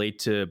relate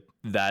to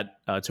that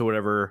to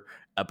whatever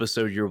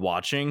episode you're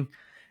watching.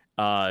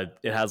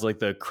 It has like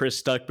the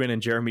Chris Stuckman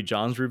and Jeremy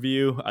Johns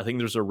review. I think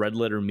there's a Red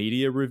Letter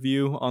Media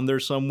review on there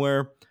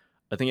somewhere.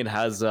 I think it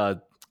has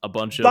a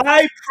bunch of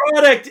Buy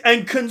product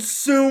and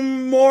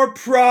consume more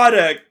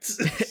product.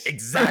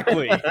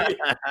 exactly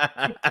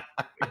Star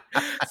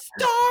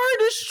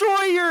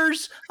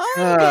Destroyers.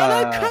 I'm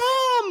gonna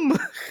come.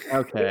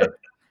 Okay.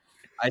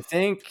 I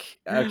think.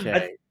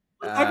 Okay.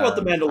 Let's talk about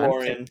the I'm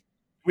Mandalorian.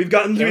 We've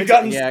gotten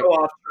yeah. so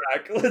off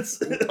track.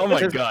 Let's. Oh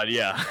my god,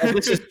 yeah.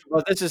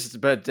 But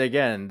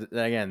again,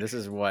 this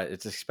is what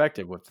it's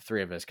expected with the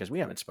three of us, because we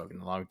haven't spoken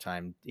in a long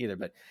time either.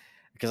 But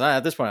because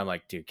at this point, I'm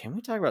like, dude, can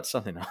we talk about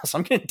something else?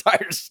 I'm getting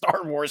tired of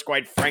Star Wars,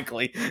 quite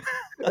frankly.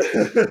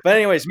 But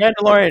anyways,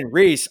 Mandalorian,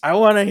 Reese, I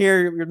want to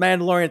hear your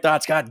Mandalorian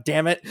thoughts. God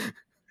damn it!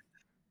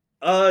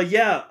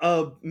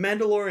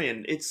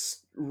 Mandalorian.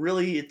 It's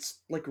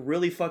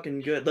really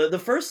fucking good. The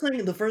first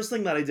thing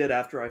that I did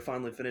after I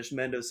finally finished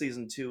Mando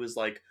season 2 is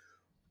like,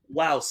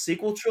 wow,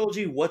 sequel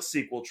trilogy. What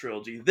sequel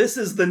trilogy? This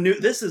is the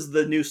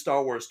new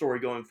Star Wars story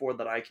going forward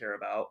that I care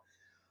about.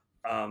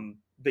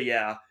 But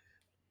yeah,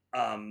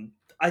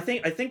 I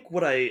think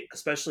what I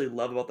especially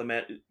love about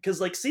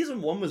because like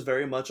season 1 was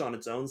very much on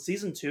its own.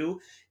 Season 2,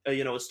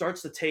 it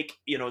starts to take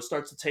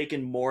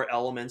in more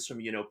elements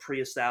from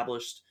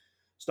pre-established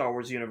Star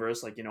Wars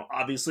universe. Like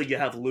obviously you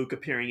have Luke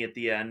appearing at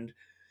the end,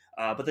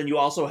 but then you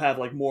also have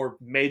like more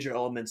major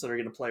elements that are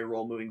going to play a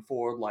role moving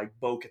forward, like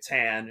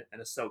Bo-Katan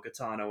and Ahsoka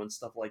Tano and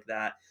stuff like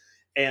that.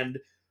 And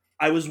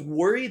I was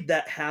worried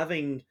that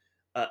having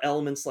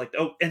elements like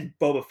and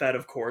Boba Fett,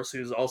 of course,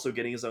 who's also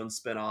getting his own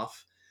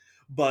spin-off.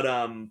 But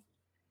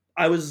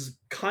I was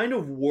kind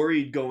of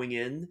worried going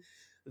in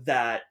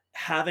that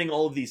having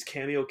all of these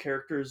cameo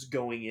characters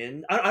going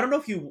in. I don't know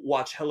if you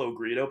watch Hello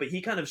Greedo, but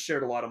he kind of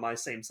shared a lot of my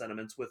same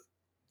sentiments with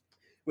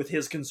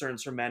his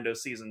concerns for Mando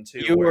season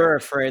 2. You were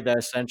afraid that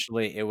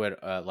essentially it would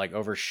like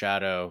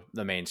overshadow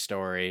the main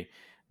story,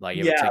 like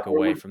it would take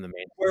away from the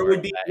main where story.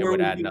 it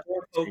would Add be nothing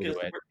more to focused.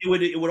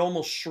 it. It would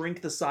almost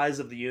shrink the size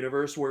of the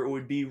universe, where it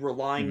would be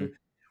relying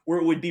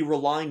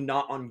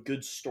not on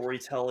good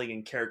storytelling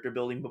and character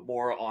building, but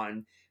more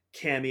on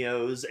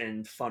cameos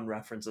and fun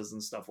references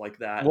and stuff like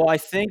that. Well, I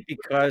think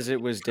because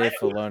it was Dave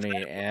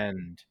Filoni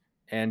and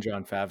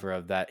Jon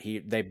Favreau that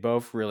they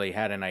both really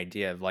had an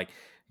idea of like,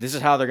 this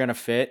is how they're gonna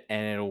fit,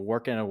 and it'll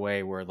work in a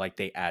way where like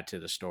they add to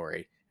the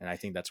story, and I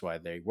think that's why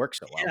they work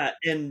so well.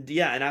 And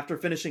after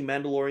finishing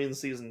Mandalorian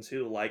season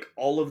 2, like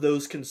all of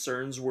those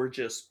concerns were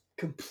just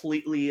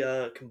completely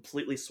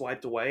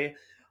swiped away.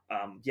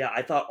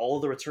 I thought all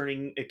of the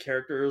returning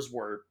characters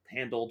were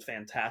handled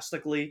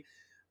fantastically.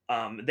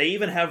 They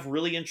even have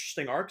really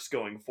interesting arcs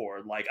going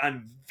forward. Like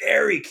I'm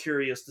very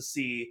curious to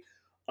see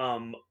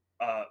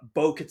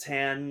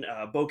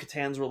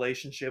Bo-Katan's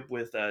relationship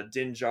with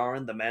Din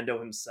Djarin, the Mando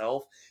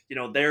himself.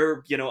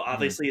 They're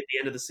obviously at the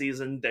end of the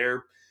season, they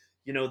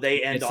end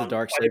It's the on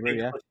dark quite a saber, big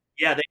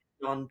yeah. they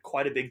end on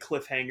quite a big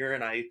cliffhanger,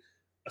 and I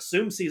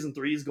assume season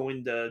 3 is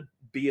going to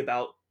be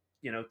about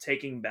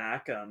taking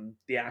back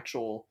the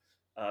actual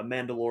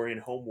Mandalorian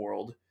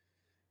homeworld,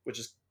 which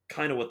is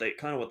kind of what they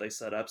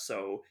set up.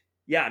 So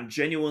yeah, I'm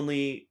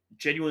genuinely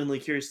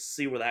curious to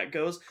see where that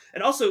goes.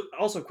 And also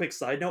quick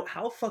side note,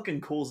 how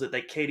fucking cool is it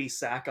that Katie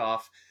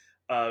Sackhoff,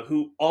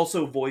 who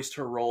also voiced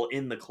her role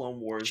in the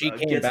Clone Wars, She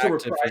came gets back to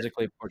to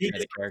physically portray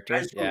the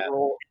character. Yeah.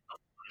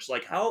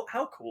 Like how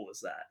cool is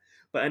that?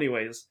 But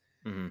anyways,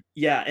 Mm-hmm.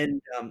 yeah,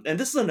 and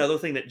this is another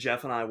thing that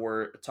Jeff and I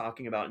were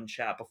talking about in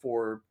chat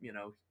before,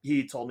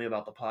 he told me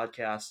about the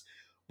podcast.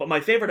 But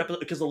my favorite episode,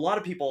 because a lot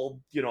of people,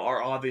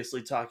 are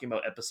obviously talking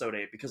about episode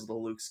 8 because of the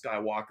Luke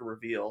Skywalker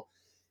reveal,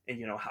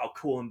 and how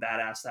cool and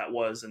badass that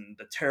was, and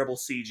the terrible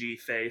CG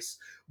face.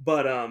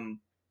 But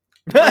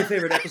my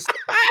favorite episode,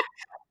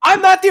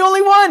 I'm not the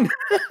only one.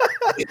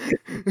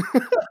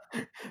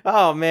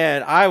 Oh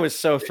man, I was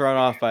so thrown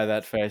off by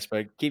that face,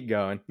 but keep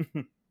going.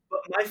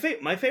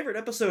 But my favorite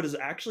episode is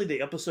actually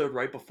the episode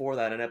right before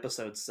that, in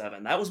episode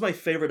 7. That was my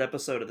favorite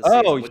episode of the Oh,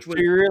 season, so which was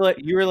you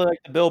really like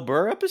the Bill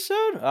Burr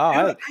episode?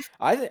 Oh, dude,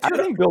 I dude,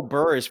 think Bill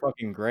Burr is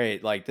fucking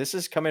great. Like this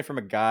is coming from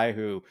a guy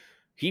who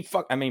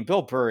I mean,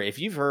 Bill Burr. If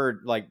you've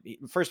heard, like,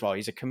 first of all,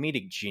 he's a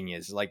comedic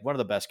genius, like one of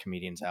the best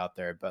comedians out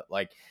there. But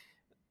like,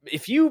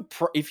 if you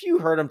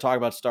heard him talk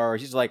about Star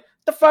Wars, he's like,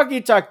 "The fuck are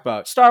you talking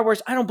about? Star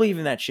Wars? I don't believe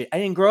in that shit. I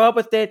didn't grow up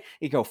with it.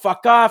 You go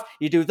fuck off.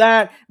 You do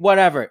that,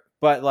 whatever."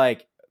 But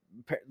like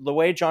the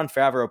way Jon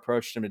Favreau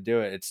approached him to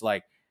do it, it's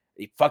like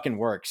it fucking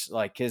works.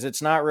 Like, because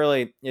it's not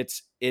really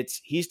it's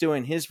he's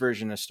doing his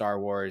version of Star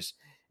Wars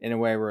in a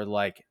way where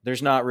like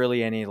there's not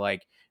really any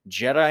like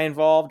Jedi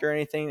involved or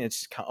anything.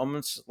 It's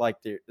almost like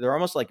they're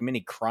almost like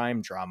mini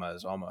crime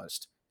dramas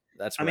almost.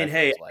 That's what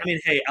hey,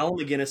 Alan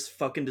McGuinness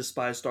fucking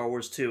despised Star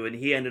Wars too, and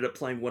he ended up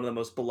playing one of the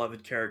most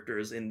beloved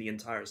characters in the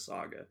entire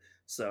saga.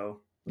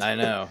 So I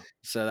know.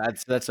 So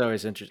that's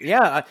always interesting.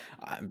 Yeah,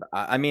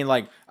 I mean,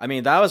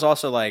 that was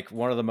also like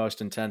one of the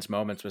most intense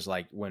moments was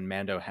like when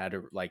Mando had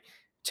to like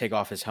take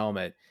off his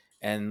helmet,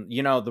 and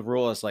the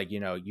rule is like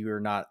you're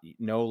not,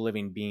 no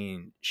living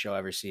being shall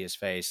ever see his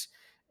face,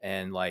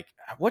 and like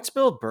what's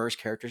Bill Burr's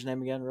character's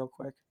name again, real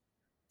quick?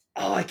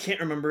 Oh, I can't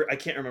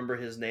remember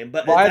his name,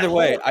 but well, either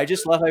way, I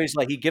just love how he's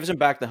like he gives him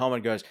back the helmet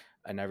and goes,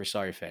 "I never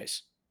saw your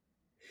face."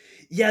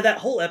 Yeah, that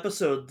whole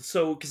episode.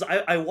 So, because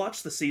I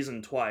watched the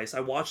season twice. I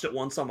watched it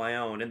once on my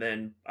own, and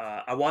then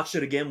I watched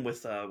it again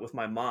with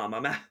my mom.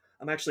 I'm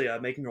actually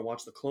making her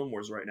watch the Clone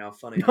Wars right now.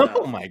 Funny enough.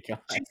 Oh my god,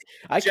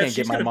 I can't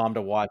get my mom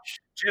to watch.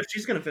 Jeff,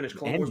 she's gonna finish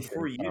Clone Wars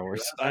before you.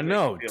 I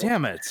know.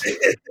 Damn it.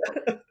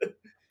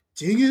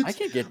 Dang it! I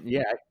can't get.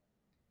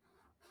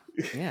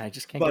 Yeah, I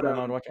just can't get my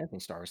mom to watch anything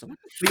Star Wars.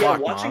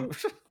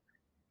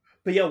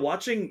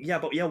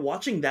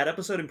 Watching that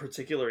episode in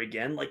particular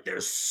again, like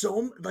there's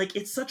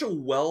it's such a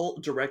well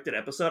directed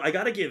episode. I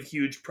gotta give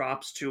huge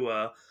props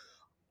to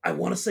I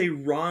want to say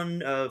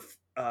Ron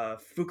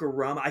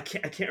Fukurama. I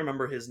can't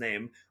remember his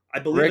name. I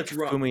believe it's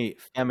Ron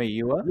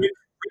Famuyiwa. Rick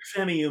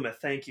Famuyiwa.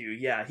 Thank you.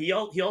 Yeah, he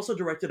also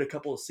directed a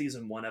couple of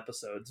season 1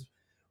 episodes,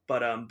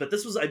 but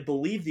this was, I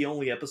believe, the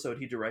only episode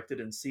he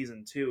directed in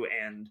season 2,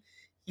 and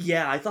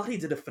yeah, I thought he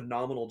did a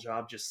phenomenal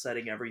job just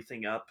setting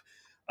everything up.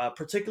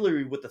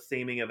 Particularly with the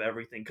theming of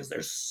everything, because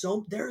there's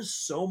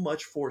so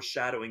much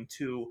foreshadowing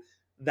to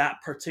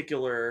that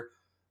particular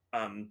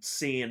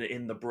scene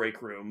in the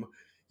break room.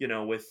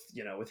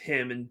 With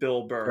him and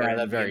Bill Burr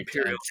and the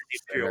Imperial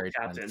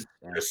Captain.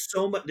 Yeah.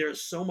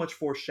 There's so much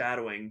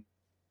foreshadowing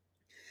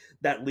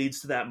that leads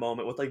to that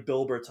moment with like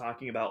Bill Burr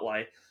talking about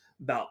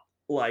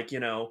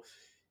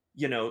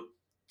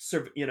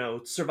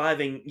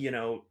surviving.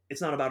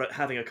 It's not about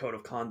having a code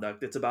of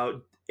conduct. It's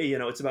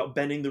about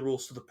bending the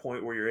rules to the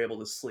point where you're able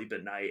to sleep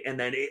at night, and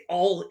then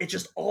it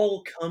just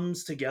all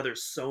comes together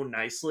so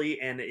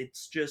nicely, and it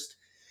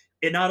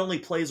not only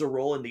plays a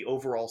role in the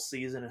overall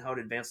season and how it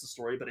advances the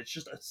story, but it's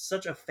just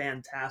such a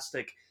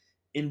fantastic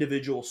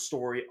individual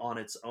story on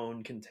its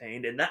own,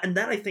 contained, and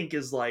that I think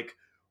is like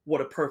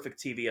what a perfect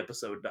TV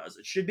episode does.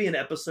 It should be an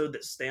episode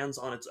that stands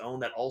on its own,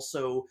 that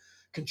also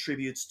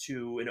contributes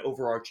to an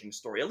overarching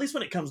story, at least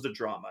when it comes to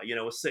drama.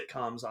 With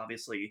sitcoms,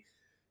 obviously,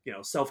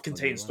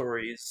 self-contained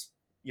stories,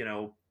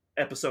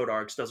 episode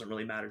arcs doesn't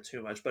really matter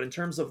too much, but in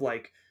terms of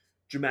like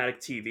dramatic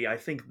TV, I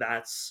think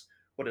that's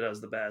what it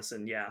does the best.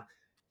 And yeah,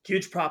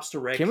 huge props to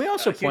Rick. Can we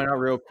also point out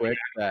real quick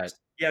that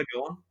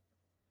go on.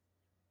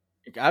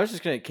 I was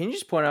just gonna, can you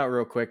just point out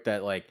real quick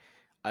that like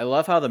I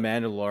love how the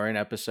Mandalorian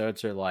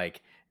episodes are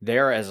like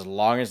they're as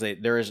long as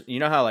there's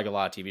how like a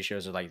lot of TV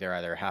shows are like they're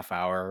either a half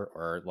hour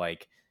or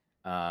like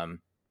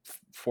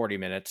 40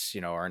 minutes,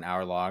 or an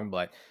hour long,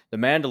 but the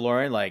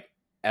Mandalorian like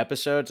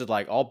episodes of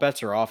like all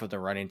bets are off of the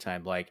running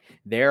time. Like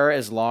they're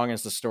as long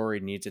as the story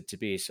needs it to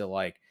be. So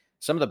like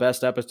some of the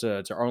best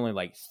episodes are only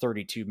like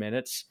 32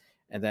 minutes.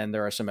 And then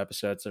there are some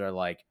episodes that are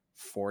like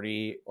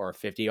 40 or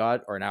 50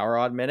 odd or an hour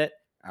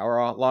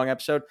long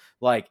episode.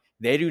 Like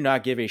they do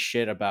not give a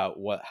shit about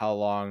how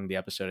long the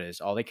episode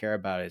is. All they care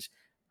about is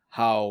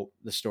how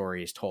the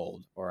story is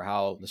told or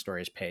how the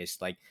story is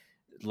paced.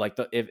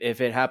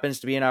 If it happens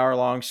to be an hour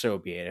long, so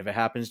be it. If it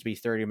happens to be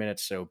 30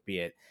 minutes, so be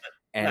it.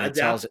 And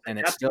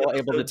it's still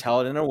able to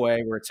tell it in a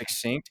way where it's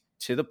succinct,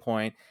 to the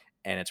point,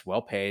 and it's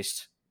well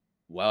paced,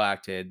 well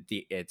acted.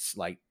 It's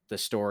like the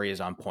story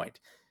is on point.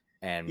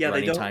 And they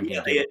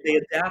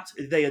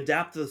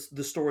adapt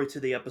the story to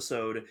the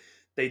episode.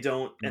 They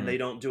don't, and they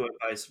don't do it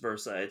vice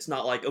versa. It's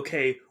not like,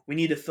 okay, we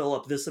need to fill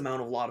up this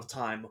amount of lot of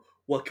time.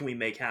 What can we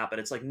make happen?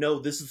 It's like, no,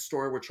 this is the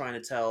story we're trying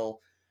to tell.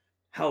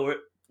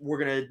 We're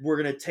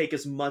gonna take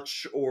as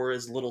much or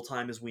as little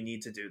time as we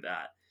need to do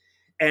that.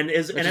 And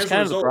as a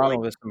result, the problem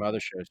with some other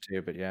shows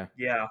too, but yeah.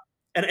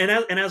 And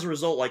as a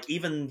result, like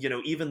even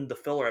the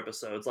filler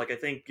episodes, like I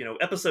think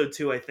episode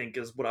 2, I think,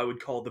 is what I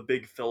would call the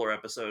big filler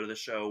episode of the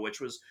show,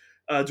 which was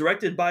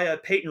directed by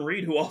Peyton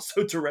Reed, who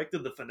also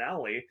directed the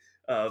finale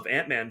of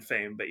Ant-Man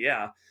fame. But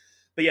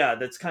But yeah,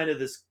 that's kind of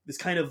this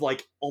kind of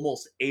like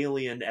almost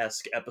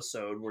alien-esque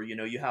episode where, you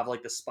know, you have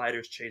like the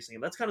spiders chasing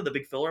him. That's kind of the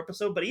big filler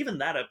episode, but even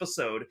that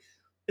episode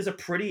is a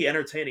pretty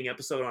entertaining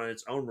episode on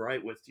its own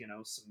right, with, you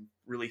know, some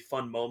really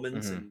fun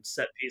moments and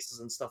set pieces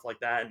and stuff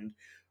like that, and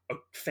a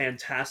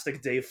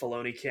fantastic Dave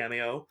Filoni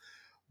cameo.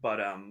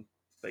 But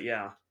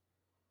yeah,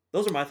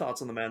 those are my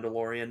thoughts on The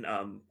Mandalorian.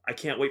 I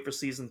can't wait for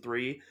season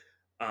 3.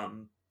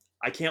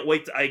 I can't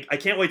wait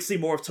to see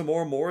more of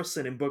Tamora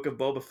Morrison in Book of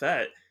Boba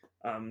Fett.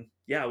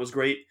 Yeah, it was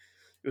great.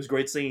 It was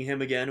great seeing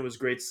him again. It was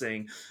great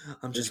seeing.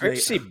 It's great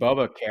to see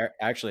Boba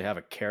actually have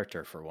a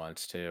character for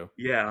once too.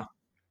 Yeah.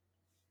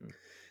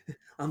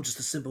 I'm just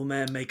a simple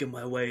man making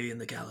my way in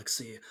the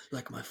galaxy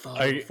like my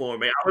father before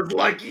me. I was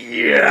like,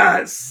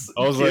 yes!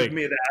 I was Give like,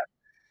 me that.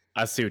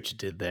 I see what you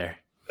did there.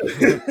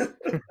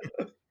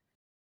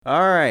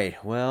 All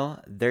right,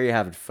 well, there you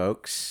have it,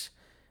 folks.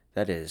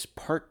 That is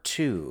part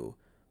 2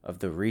 of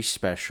the Reese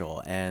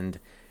special, and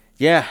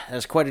yeah,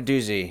 that's quite a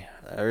doozy.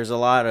 There's a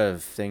lot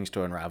of things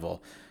to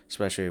unravel,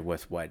 especially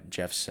with what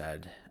Jeff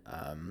said.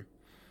 A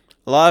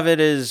lot of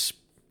it is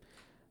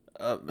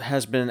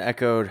has been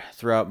echoed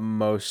throughout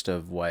most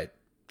of what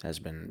has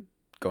been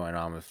going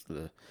on with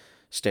the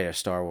state of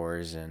Star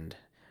Wars, and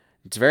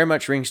it's very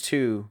much rings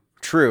true.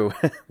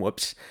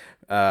 Whoops.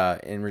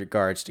 In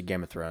regards to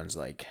Game of Thrones,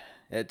 like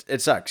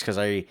it sucks because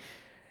I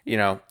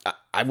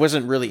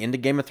wasn't really into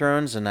Game of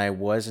Thrones, and I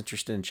was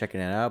interested in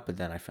checking it out, but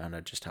then I found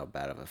out just how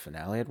bad of a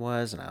finale it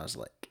was, and I was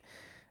like,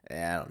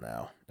 I don't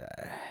know.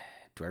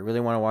 Do I really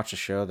want to watch a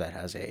show that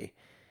has a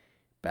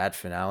bad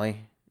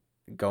finale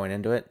going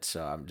into it?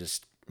 So I'm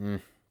just,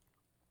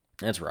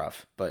 it's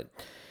rough. But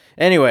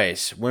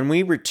anyways, when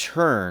we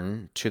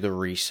return to the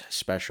Reese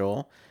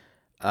special,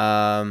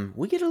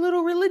 we get a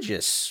little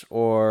religious,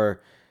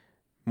 or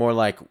more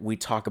like we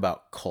talk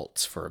about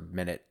cults for a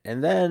minute,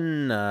 and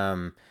then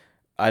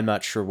I'm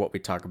not sure what we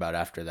talk about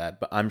after that,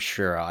 but I'm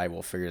sure I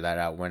will figure that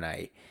out when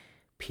I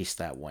piece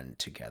that one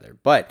together.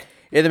 But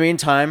in the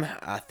meantime,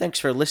 thanks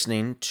for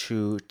listening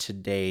to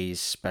today's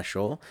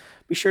special.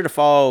 Be sure to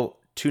follow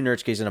Two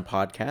Nerdskis in a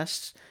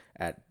Podcast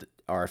at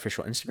our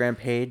official Instagram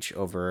page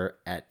over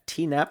at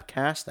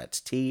TNAPcast. That's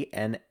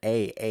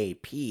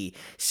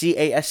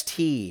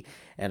TNAAPCAST.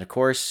 And of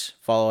course,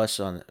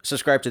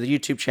 subscribe to the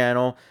YouTube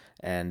channel,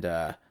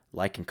 and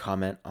like and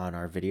comment on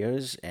our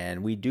videos.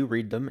 And we do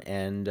read them,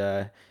 and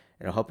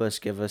it'll help us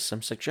give us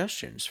some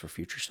suggestions for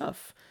future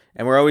stuff.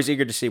 And we're always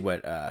eager to see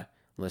what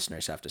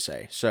listeners have to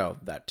say. So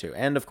that too.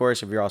 And of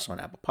course, if you're also on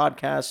Apple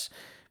Podcasts,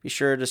 be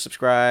sure to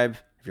subscribe.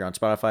 If you're on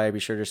Spotify, be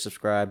sure to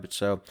subscribe.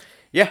 So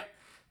yeah,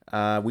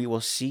 we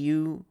will see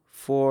you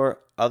for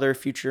other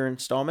future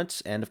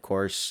installments, and of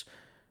course,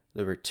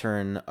 the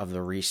return of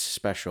the Reese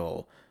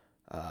special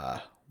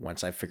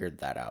once I figured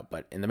that out.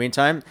 But in the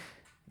meantime,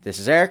 this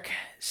is Eric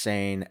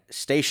saying,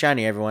 stay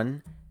shiny,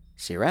 everyone.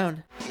 See you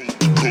around.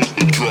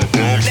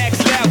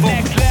 Next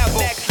level.